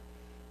him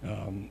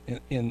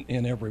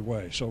in every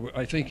way. So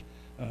I think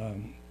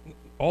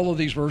all of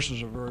these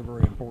verses are very,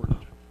 very important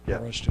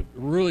for us to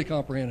really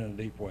comprehend in a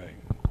deep way.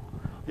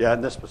 Yeah,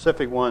 and the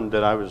specific one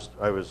that I was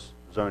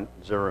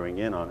zeroing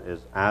in on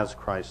is as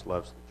Christ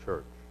loves the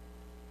church.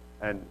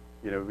 And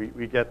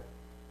we get,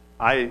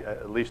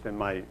 at least in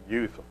my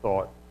youth,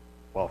 thought,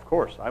 well, of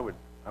course I would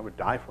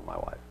die for my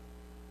wife.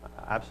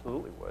 I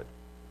absolutely would.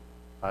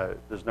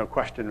 There's no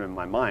question in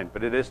my mind,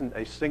 but it isn't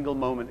a single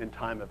moment in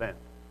time event,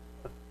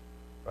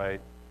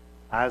 right?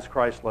 As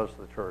Christ loves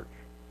the church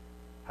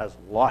has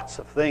lots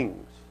of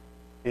things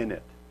in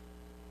it.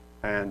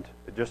 And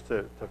just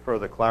to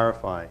further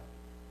clarify,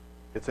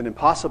 it's an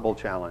impossible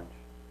challenge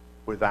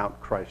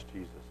without Christ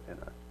Jesus in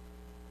it.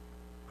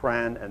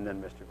 Fran and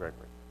then Mr.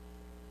 Gregory.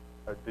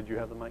 Did you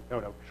have the mic?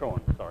 No,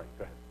 Sean, sorry,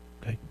 go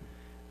ahead.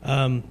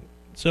 Okay.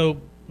 So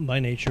by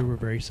nature, we're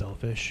very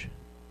selfish.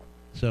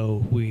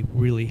 So we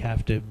really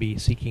have to be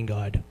seeking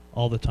God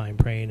all the time,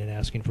 praying and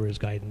asking for his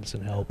guidance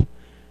and help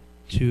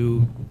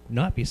to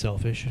not be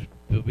selfish.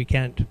 But we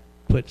can't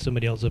put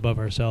somebody else above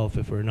ourselves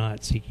if we're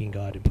not seeking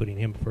God and putting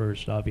him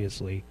first,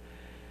 obviously.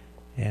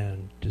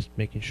 And just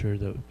making sure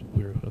that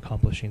we're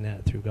accomplishing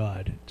that through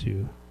God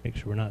to make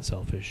sure we're not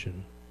selfish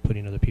and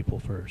putting other people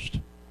first.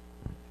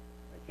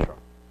 Thank you, Sean.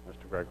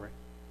 Mr. Gregory?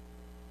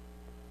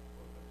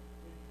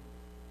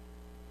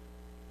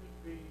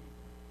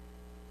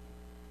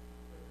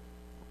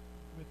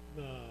 With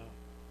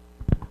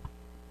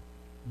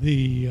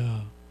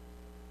the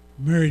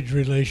marriage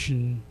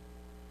relation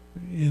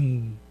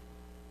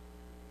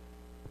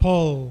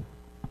Paul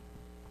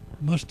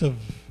must have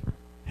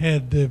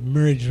had the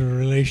marriage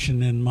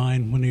relation in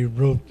mind when he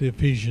wrote the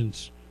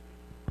Ephesians.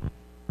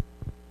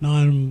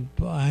 Now, and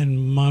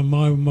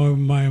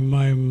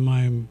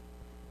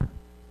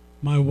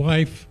my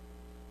wife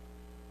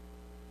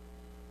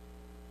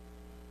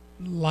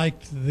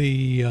liked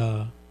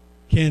the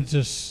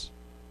Kansas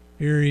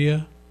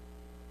area,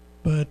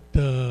 but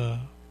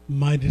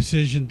my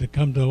decision to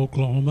come to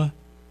Oklahoma,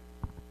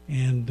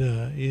 and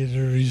it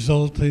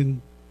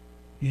resulted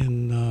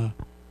in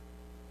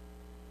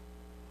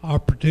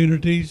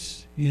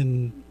opportunities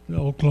in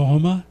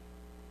Oklahoma,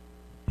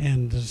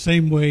 and the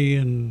same way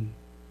in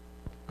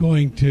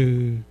going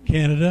to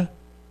Canada.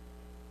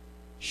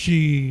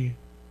 She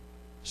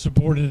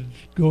supported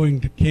going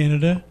to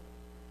Canada,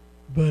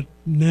 but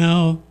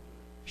now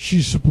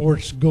she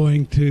supports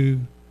going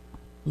to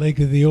Lake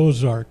of the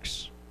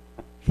Ozarks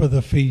for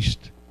the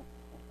feast.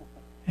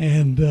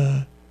 And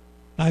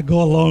I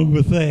go along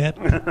with that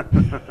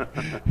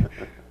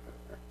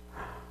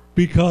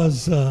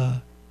because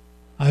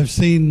I've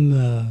seen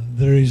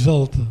the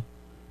result,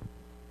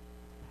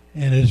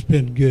 and it's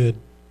been good.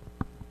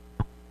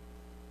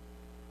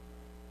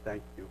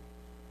 Thank you.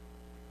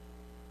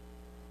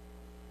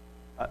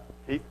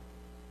 Keith?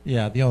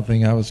 Yeah, the only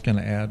thing I was going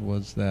to add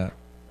was that,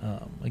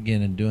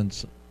 again, in doing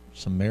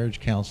some marriage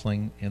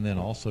counseling, and then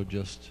also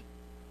just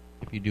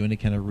if you do any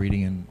kind of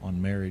reading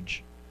on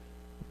marriage,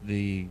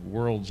 the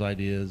world's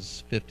idea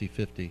is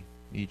 50-50.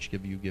 Each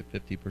you give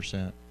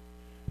 50%.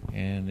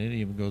 And it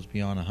even goes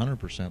beyond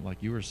 100%.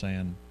 Like you were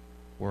saying,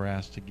 we're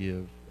asked to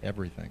give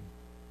everything.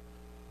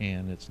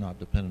 And it's not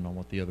dependent on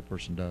what the other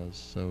person does.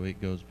 So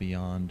it goes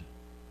beyond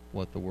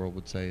what the world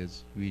would say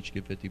is you each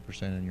give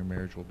 50% and your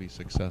marriage will be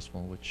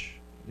successful, which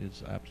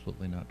is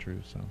absolutely not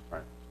true. So,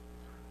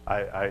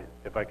 right.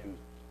 If I can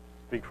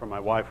speak for my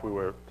wife, we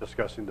were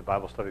discussing the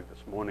Bible study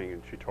this morning,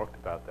 and she talked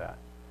about that.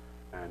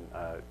 And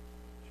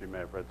she may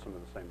have read some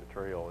of the same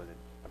material, and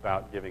it's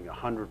about giving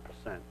 100%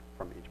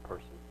 from each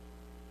person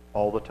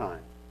all the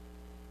time.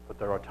 But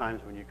there are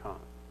times when you can't.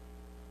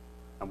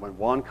 And when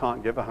one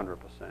can't give 100%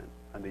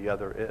 and the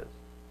other is,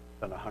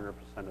 then 100%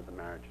 of the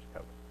marriage is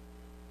covered.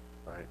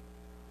 Right?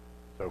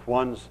 So if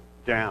one's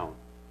down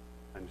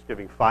and is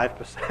giving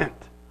 5%,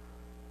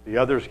 the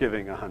other's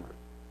giving 100,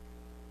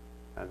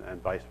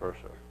 and vice versa.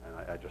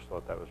 And I just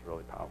thought that was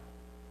really powerful.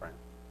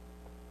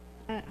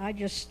 Right? I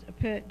just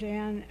put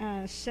down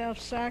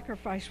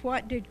self-sacrifice.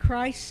 What did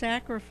Christ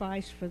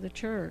sacrifice for the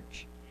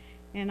church?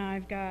 And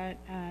I've got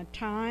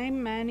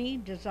time, money,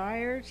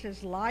 desires.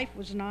 His life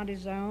was not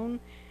his own.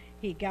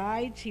 He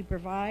guides, he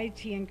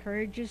provides, he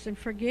encourages, and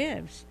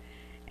forgives.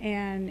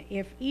 And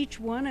if each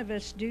one of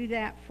us do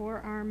that for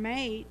our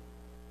mate,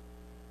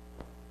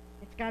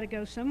 it's got to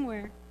go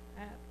somewhere.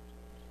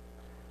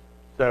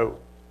 So,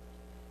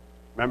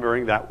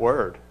 remembering that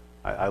word,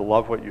 I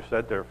love what you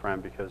said there,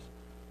 Fran, because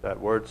that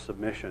word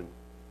submission,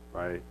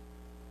 right,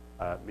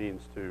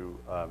 means to,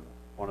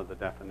 one of the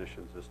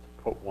definitions is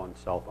to put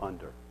oneself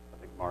under. I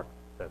think Mark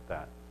said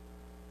that.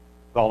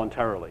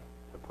 Voluntarily,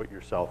 to put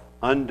yourself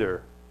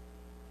under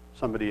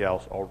somebody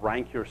else or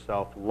rank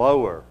yourself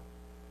lower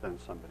than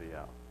somebody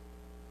else.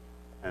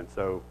 And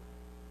so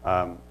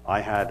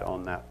I had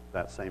on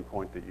that same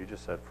point that you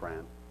just said,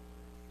 Fran,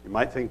 you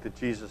might think that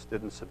Jesus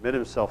didn't submit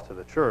himself to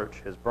the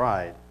church, his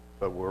bride,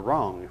 but we're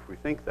wrong if we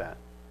think that.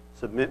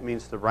 Submit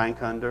means to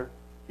rank under.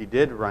 He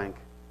did rank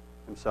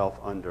himself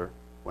under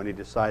when he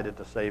decided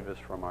to save us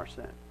from our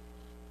sin,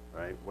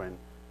 right? When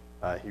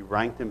he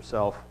ranked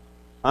himself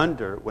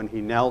under when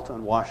he knelt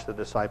and washed the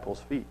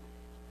disciples' feet.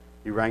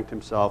 He ranked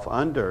himself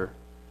under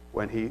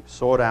when he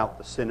sought out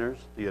the sinners,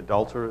 the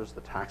adulterers,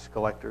 the tax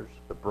collectors,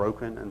 the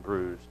broken and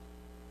bruised.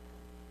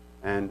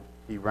 And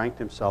he ranked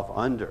himself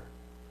under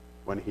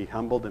when he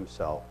humbled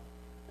himself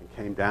and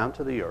came down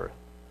to the earth,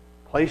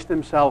 placed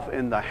himself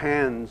in the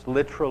hands,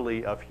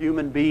 literally, of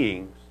human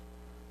beings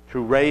to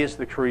raise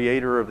the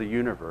creator of the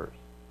universe.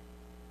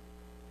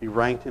 He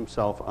ranked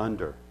himself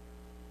under.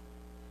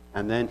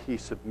 And then he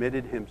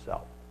submitted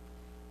himself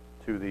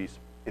to these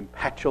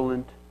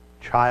impetulant,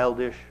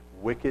 childish,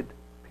 wicked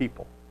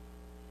people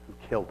who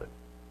killed him.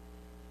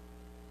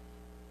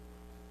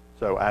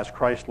 So as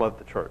Christ loved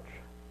the church,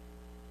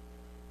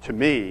 to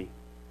me,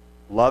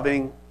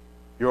 loving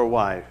your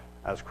wife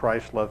as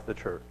Christ loved the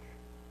church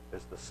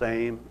is the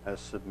same as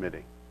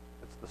submitting.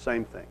 It's the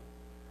same thing.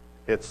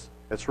 It's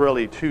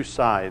really two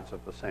sides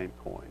of the same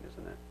coin,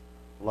 isn't it?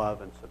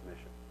 Love and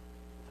submission.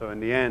 So in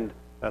the end,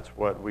 that's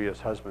what we as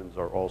husbands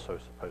are also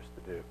supposed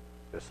to do,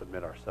 is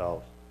submit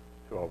ourselves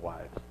to our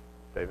wives.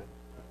 David?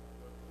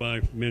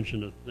 Wife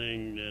mentioned a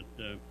thing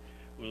that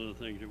one of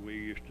the things that we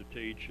used to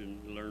teach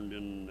and learned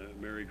in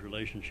marriage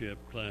relationship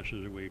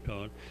classes that we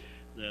taught,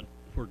 that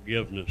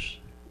forgiveness,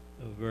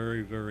 a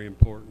very, very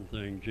important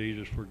thing.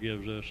 Jesus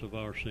forgives us of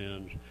our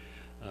sins.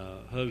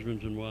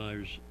 Husbands and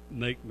wives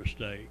make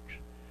mistakes,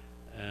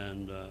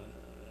 and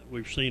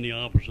we've seen the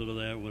opposite of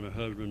that when a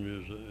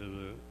husband is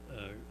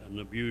an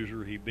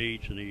abuser. He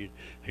beats and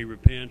he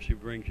repents. He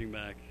brings him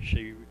back.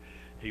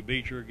 He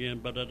beats her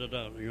again, on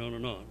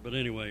and on. But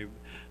anyway,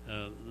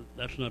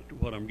 that's not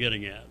what I'm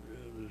getting at.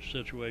 The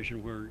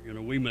situation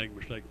where we make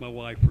mistakes. My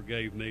wife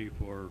forgave me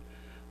for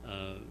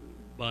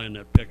buying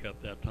that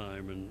pickup that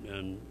time,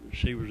 and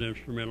she was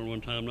instrumental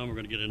one time. Now we're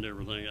going to get into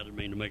everything. I didn't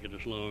mean to make it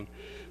this long,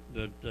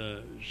 but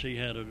she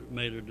had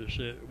made a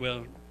decision.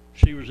 Well,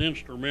 she was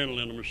instrumental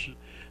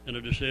in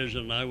a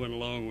decision, and I went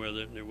along with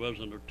it, and it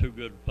wasn't a too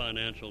good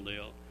financial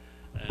deal.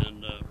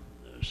 And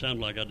it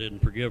sounded like I didn't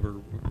forgive her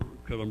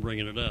because I'm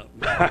bringing it up.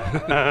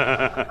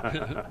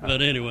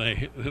 But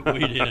anyway,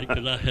 we did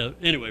because I have.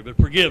 Anyway, but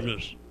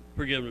forgiveness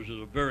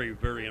is a very,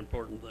 very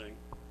important thing.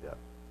 Yeah.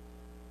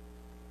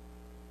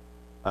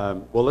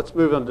 Well, let's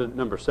move on to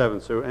number 7.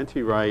 So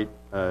N.T. Wright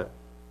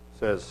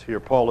says here,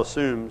 Paul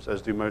assumes,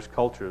 as do most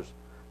cultures,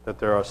 that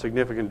there are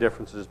significant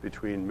differences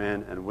between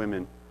men and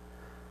women,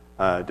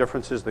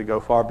 differences that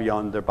go far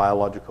beyond their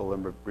biological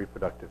and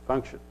reproductive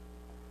function.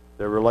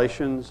 Their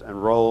relations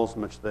and roles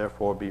must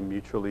therefore be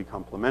mutually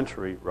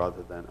complementary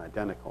rather than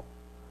identical.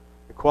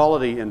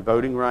 Equality in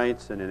voting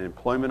rights and in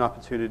employment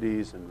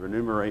opportunities and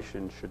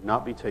remuneration should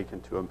not be taken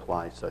to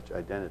imply such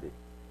identity.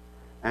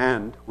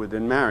 And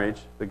within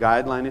marriage, the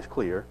guideline is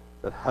clear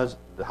that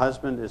the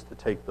husband is to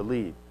take the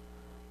lead,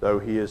 though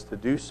he is to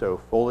do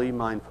so fully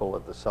mindful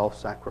of the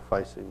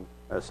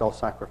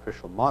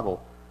self-sacrificial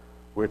model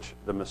which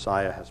the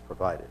Messiah has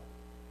provided.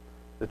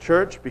 The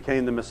church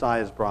became the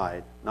Messiah's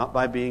bride, not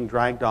by being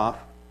dragged off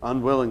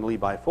unwillingly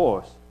by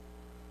force,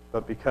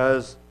 but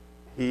because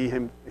he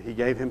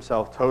gave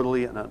himself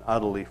totally and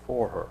utterly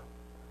for her.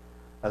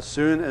 As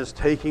soon as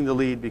taking the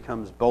lead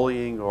becomes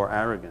bullying or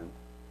arrogant,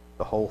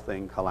 the whole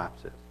thing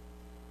collapses.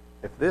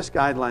 If this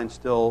guideline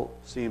still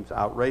seems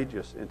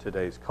outrageous in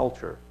today's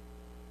culture,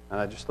 and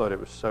I just thought it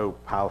was so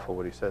powerful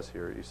what he says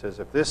here. He says,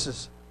 if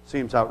this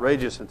seems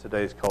outrageous in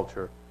today's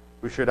culture,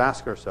 we should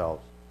ask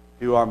ourselves,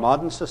 do our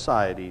modern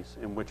societies,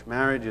 in which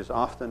marriage is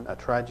often a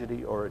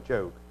tragedy or a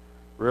joke,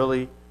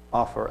 really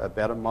offer a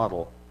better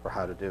model for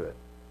how to do it?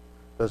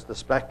 Does the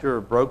specter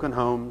of broken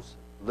homes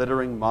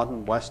littering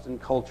modern Western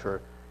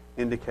culture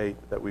indicate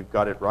that we've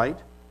got it right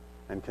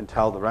and can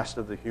tell the rest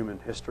of the human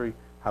history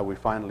how we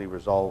finally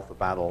resolve the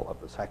battle of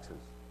the sexes?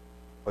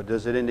 Or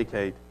does it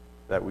indicate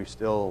that we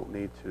still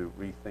need to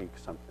rethink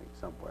something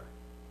somewhere?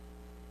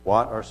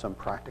 What are some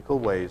practical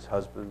ways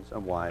husbands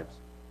and wives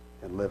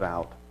can live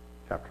out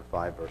chapter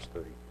 5, verse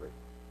 33?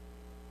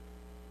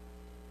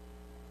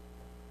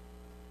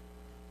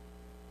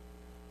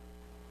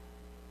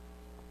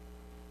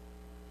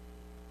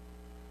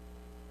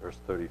 Verse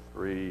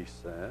 33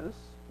 says,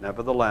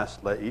 nevertheless,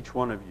 let each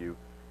one of you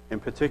in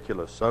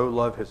particular so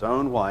love his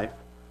own wife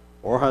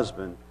or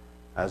husband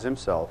as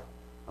himself,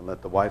 and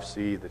let the wife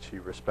see that she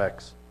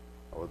respects,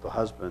 or the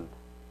husband,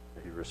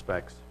 that he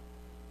respects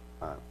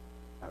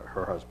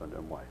her husband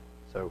and wife.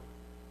 So,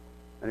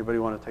 anybody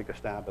want to take a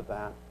stab at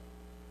that?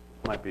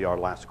 This might be our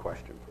last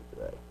question for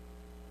today.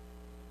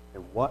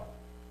 And what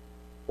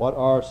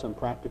are some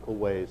practical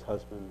ways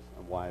husbands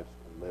and wives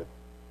can live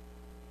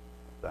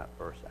that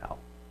verse out?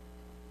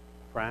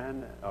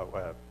 Fran?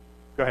 Go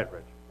ahead,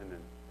 Rich, and then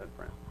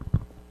Fran.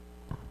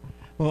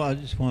 Well, I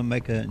just want to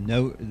make a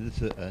note.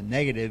 This is a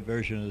negative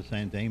version of the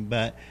same thing,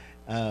 but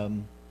it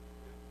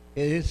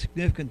is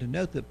significant to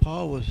note that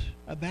Paul was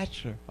a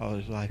bachelor all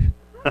his life.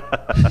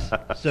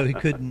 So he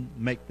couldn't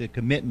make the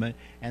commitment,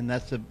 and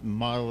that's the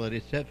model that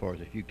is set for us.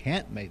 If you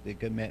can't make the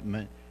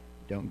commitment,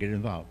 don't get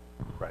involved.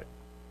 Right.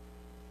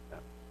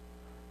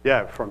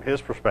 Yeah, from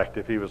his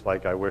perspective, he was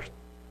like, I wish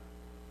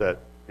that,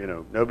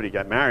 nobody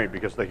got married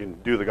because they can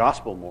do the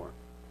gospel more.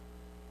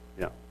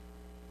 Yeah.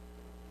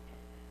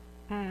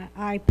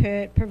 I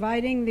put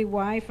providing the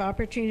wife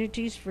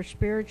opportunities for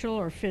spiritual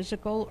or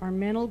physical or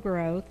mental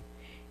growth,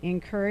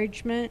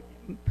 encouragement,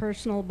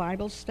 personal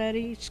Bible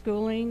study,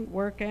 schooling,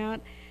 workout.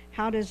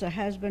 How does a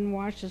husband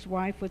watch his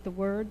wife with the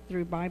Word?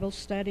 Through Bible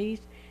studies,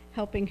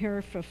 helping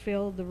her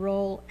fulfill the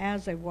role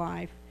as a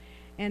wife.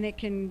 And it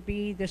can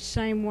be the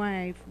same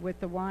way with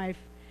the wife.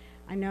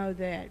 I know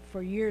that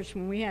for years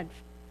when we had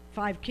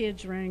 5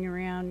 kids running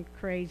around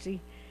crazy,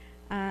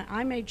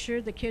 I made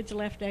sure the kids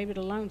left David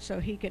alone so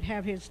he could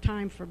have his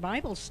time for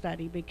Bible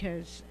study,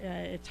 because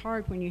it's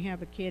hard when you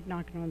have a kid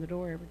knocking on the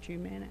door every 2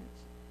 minutes.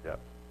 Yep.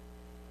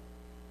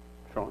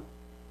 Sean?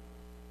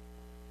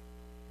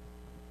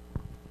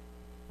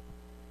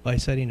 By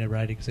setting a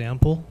right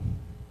example,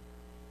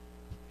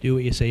 do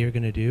what you say you're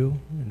going to do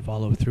and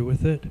follow through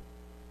with it.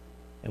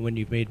 And when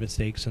you've made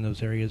mistakes in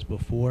those areas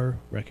before,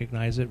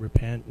 recognize it,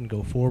 repent, and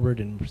go forward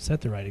and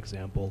set the right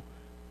example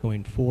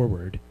going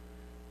forward.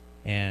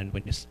 And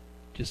when you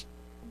just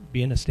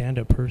being a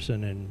stand-up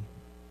person and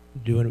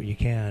doing what you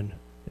can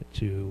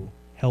to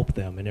help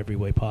them in every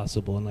way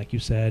possible. And like you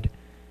said,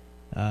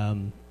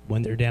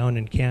 when they're down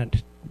and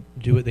can't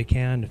do what they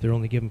can, if they're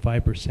only given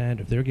 5%,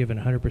 if they're given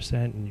 100%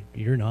 and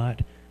you're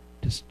not,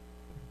 just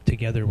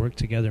together, work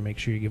together, make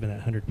sure you're giving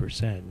that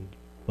 100%, and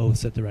both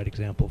set the right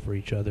example for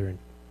each other and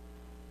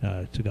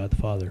to God the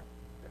Father.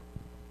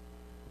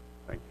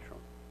 Thank you, Sean.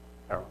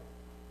 Carol?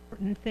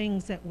 Important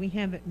things that we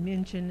haven't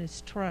mentioned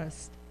is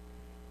trust.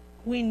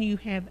 When you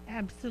have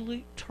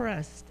absolute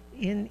trust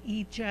in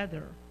each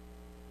other,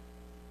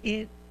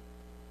 you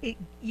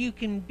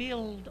can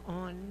build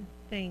on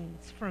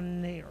things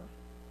from there.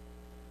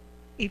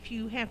 If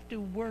you have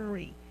to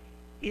worry,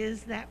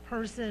 is that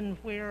person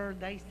where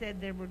they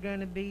said they were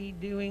going to be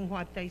doing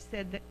what they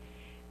said that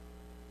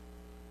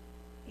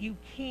you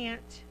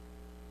can't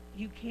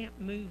you can't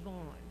move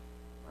on.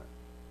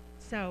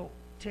 So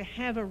to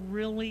have a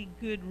really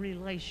good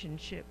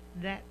relationship,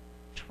 that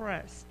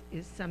trust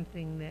is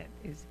something that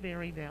is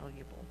very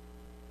valuable.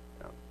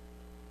 Yeah.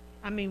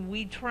 I mean,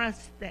 we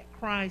trust that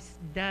Christ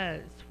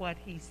does what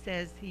he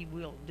says he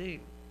will do,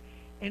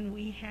 and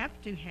we have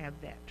to have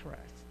that trust.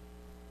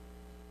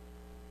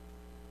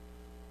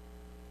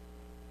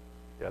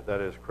 Yeah,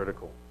 that is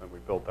critical, and we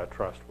build that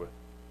trust with,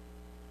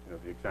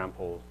 the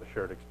examples, the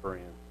shared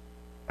experience,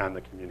 and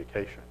the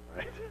communication,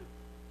 right?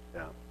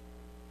 Yeah.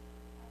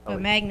 A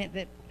magnet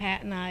that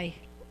Pat and I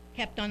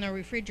kept on our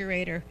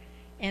refrigerator,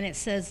 and it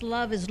says,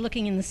 "Love is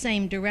looking in the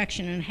same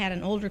direction," and had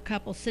an older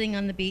couple sitting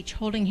on the beach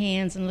holding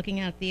hands and looking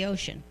out at the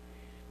ocean.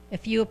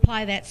 If you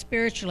apply that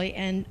spiritually,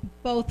 and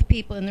both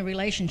people in the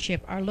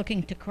relationship are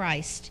looking to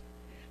Christ,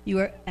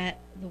 the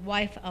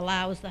wife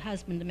allows the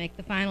husband to make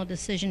the final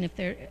decision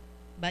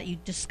but you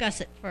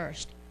discuss it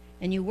first,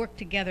 and you work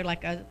together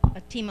like a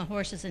team of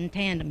horses in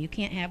tandem. You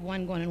can't have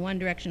one going in one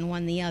direction and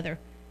one the other.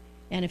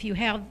 And if you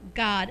have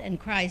God and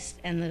Christ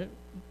and the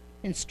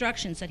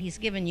instructions that he's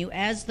given you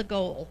as the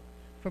goal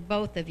for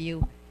both of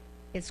you,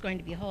 it's going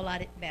to be a whole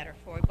lot better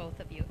for both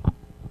of you.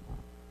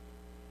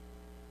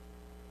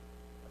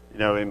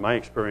 In my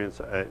experience,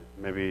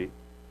 maybe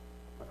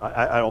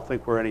I don't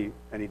think we're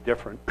any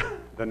different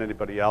than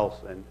anybody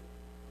else, and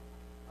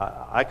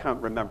I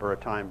can't remember a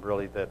time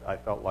really that I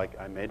felt like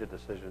I made a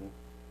decision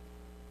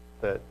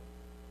that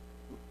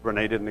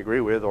Renee didn't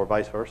agree with, or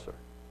vice versa.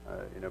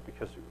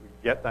 Because you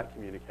get that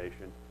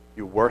communication,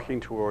 you're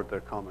working toward the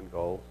common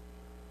goals.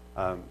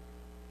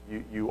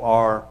 You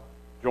are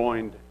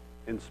joined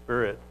in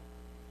spirit,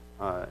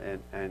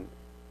 and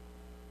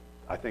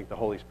I think the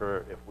Holy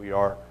Spirit, if we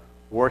are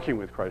working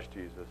with Christ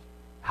Jesus,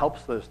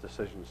 helps those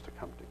decisions to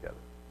come together.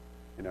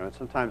 And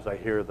sometimes I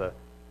hear the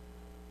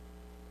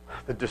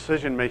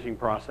decision-making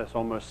process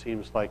almost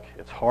seems like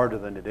it's harder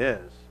than it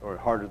is, or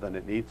harder than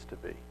it needs to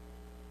be,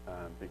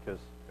 because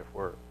if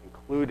we're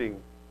including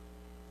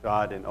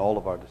God in all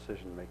of our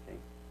decision-making,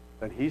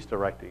 then he's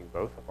directing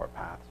both of our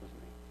paths, isn't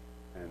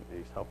he? And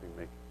he's helping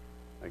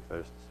make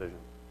those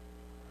decisions.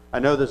 I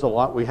know there's a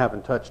lot we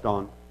haven't touched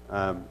on,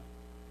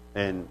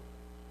 and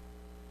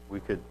we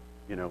could,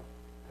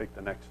 take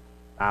the next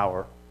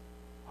hour.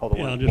 Hold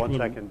on one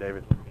second,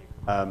 David.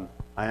 I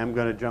am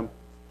going to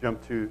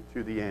jump to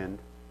the end,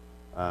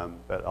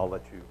 but I'll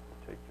let you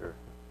take your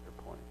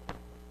point.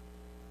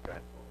 Go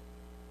ahead.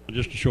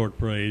 Just a short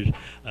phrase.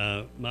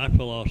 My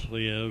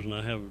philosophy is, and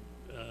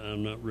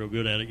I'm not real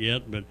good at it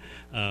yet, but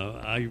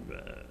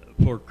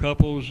for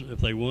couples, if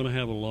they want to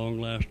have a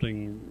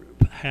long-lasting,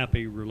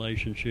 happy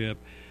relationship,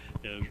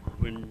 is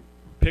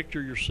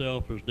picture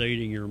yourself as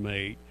dating your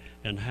mate,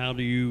 and how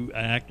do you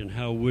act and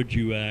how would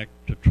you act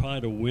to try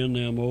to win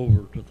them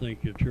over to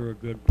think that you're a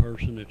good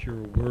person, that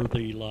you're a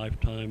worthy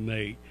lifetime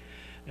mate,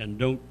 and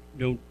don't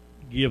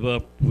give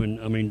up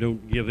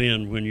don't give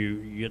in when you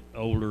get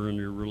older in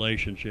your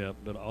relationship,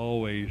 but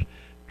always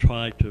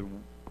try to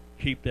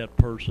keep that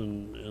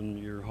person in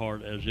your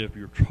heart as if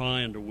you're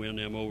trying to win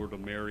them over to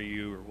marry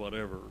you or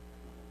whatever.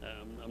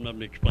 I'm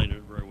not explaining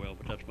it very well,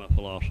 but that's my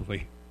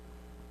philosophy.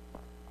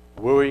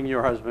 Wooing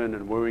your husband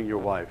and wooing your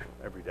wife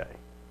every day,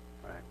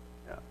 right?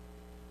 Yeah.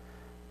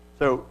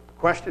 So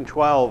question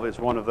 12 is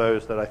one of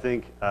those that I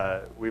think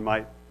we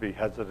might be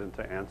hesitant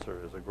to answer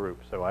as a group.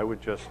 So I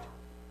would just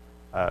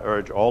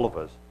urge all of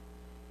us,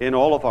 in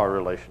all of our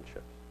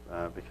relationships,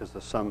 because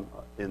there's some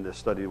in this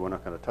study we're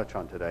not going to touch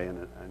on today,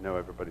 and I know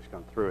everybody's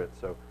gone through it.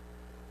 So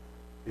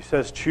he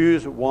says,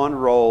 choose one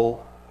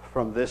role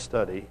from this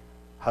study: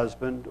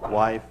 husband,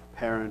 wife,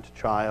 parent,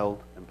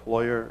 child,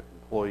 employer,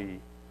 employee.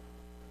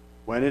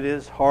 When it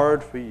is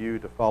hard for you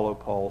to follow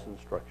Paul's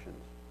instructions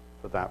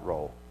for that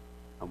role,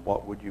 and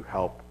what would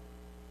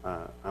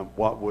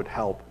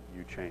help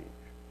you change?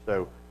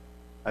 So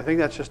I think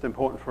that's just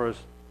important for us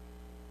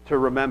to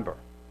remember.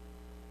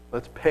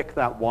 Let's pick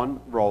that one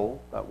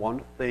role, that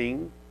one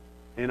thing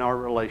in our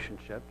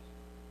relationships.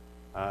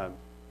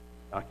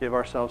 Not give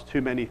ourselves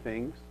too many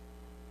things.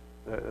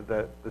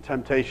 The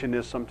temptation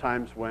is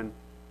sometimes when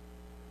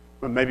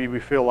maybe we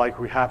feel like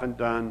we haven't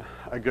done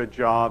a good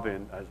job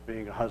as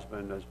being a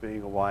husband, as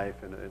being a wife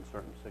in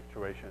certain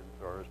situations,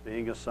 or as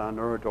being a son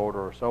or a daughter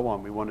or so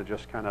on. We want to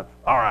just kind of,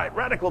 all right,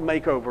 radical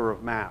makeover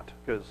of Matt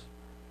because,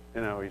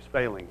 he's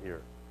failing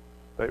here.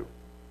 But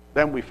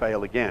then we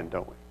fail again,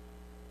 don't we?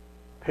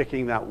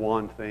 Picking that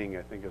one thing,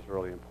 I think, is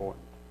really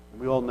important.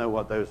 We all know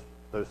what those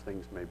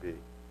things may be.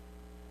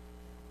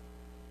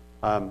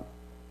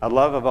 I'd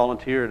love a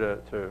volunteer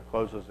to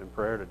close us in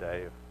prayer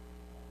today, if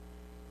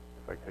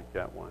I could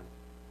get one.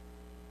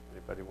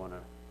 Anybody want to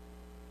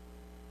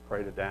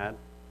pray to Dad?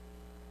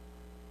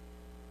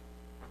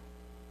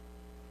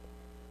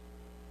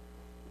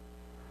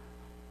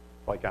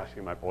 It's like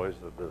asking my boys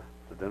at the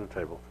dinner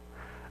table.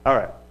 All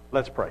right,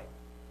 let's pray.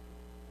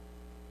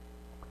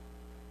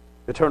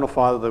 Eternal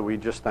Father, that we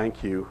just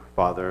thank you,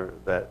 Father,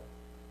 that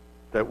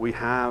we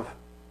have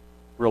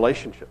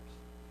relationships,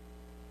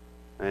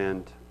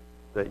 and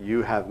that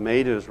you have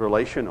made us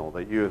relational,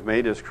 that you have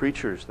made us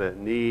creatures that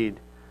need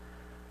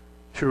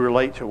to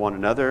relate to one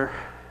another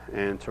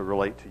and to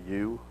relate to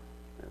you.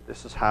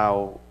 This is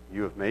how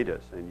you have made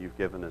us, and you've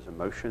given us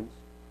emotions.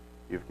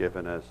 You've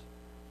given us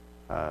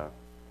a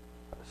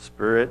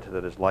spirit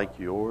that is like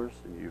yours,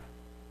 and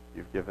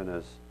you've given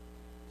us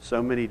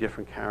so many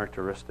different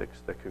characteristics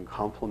that can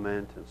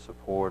complement and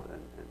support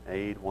and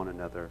aid one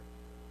another,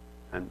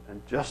 and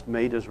just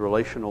made us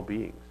relational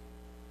beings.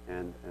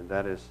 And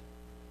that is,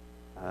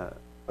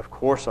 of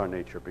course, our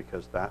nature,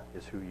 because that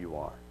is who you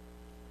are.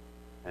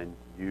 And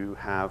you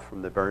have,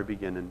 from the very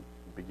beginning,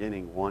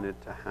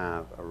 wanted to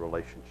have a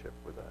relationship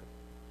with us.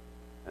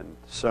 And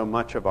so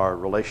much of our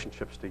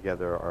relationships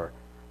together are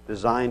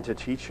designed to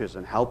teach us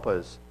and help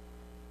us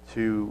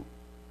to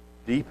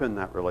deepen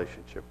that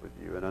relationship with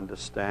you and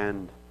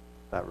understand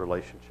that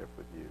relationship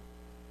with you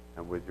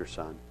and with your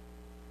Son.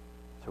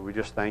 So we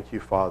just thank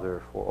you,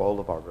 Father, for all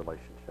of our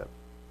relationships.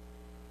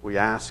 We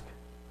ask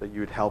that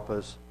you would help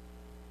us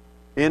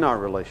in our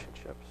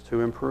relationships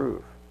to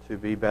improve, to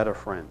be better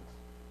friends,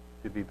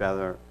 to be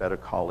better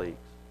colleagues,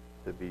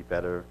 to be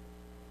better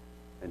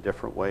in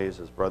different ways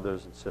as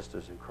brothers and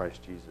sisters in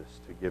Christ Jesus,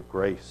 to give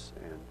grace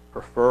and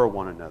prefer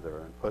one another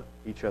and put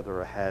each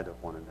other ahead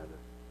of one another.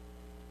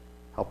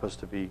 Help us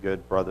to be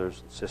good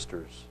brothers and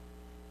sisters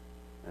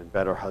and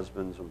better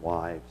husbands and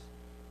wives.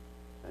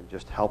 And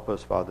just help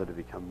us, Father, to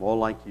become more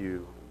like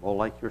you and more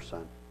like your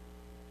Son.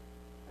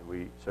 And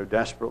we so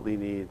desperately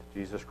need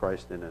Jesus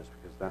Christ in us,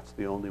 because that's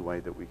the only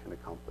way that we can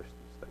accomplish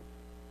these things.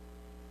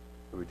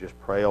 So we just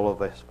pray all of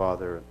this,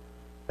 Father, and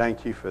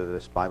thank you for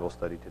this Bible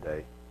study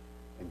today.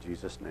 In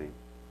Jesus' name.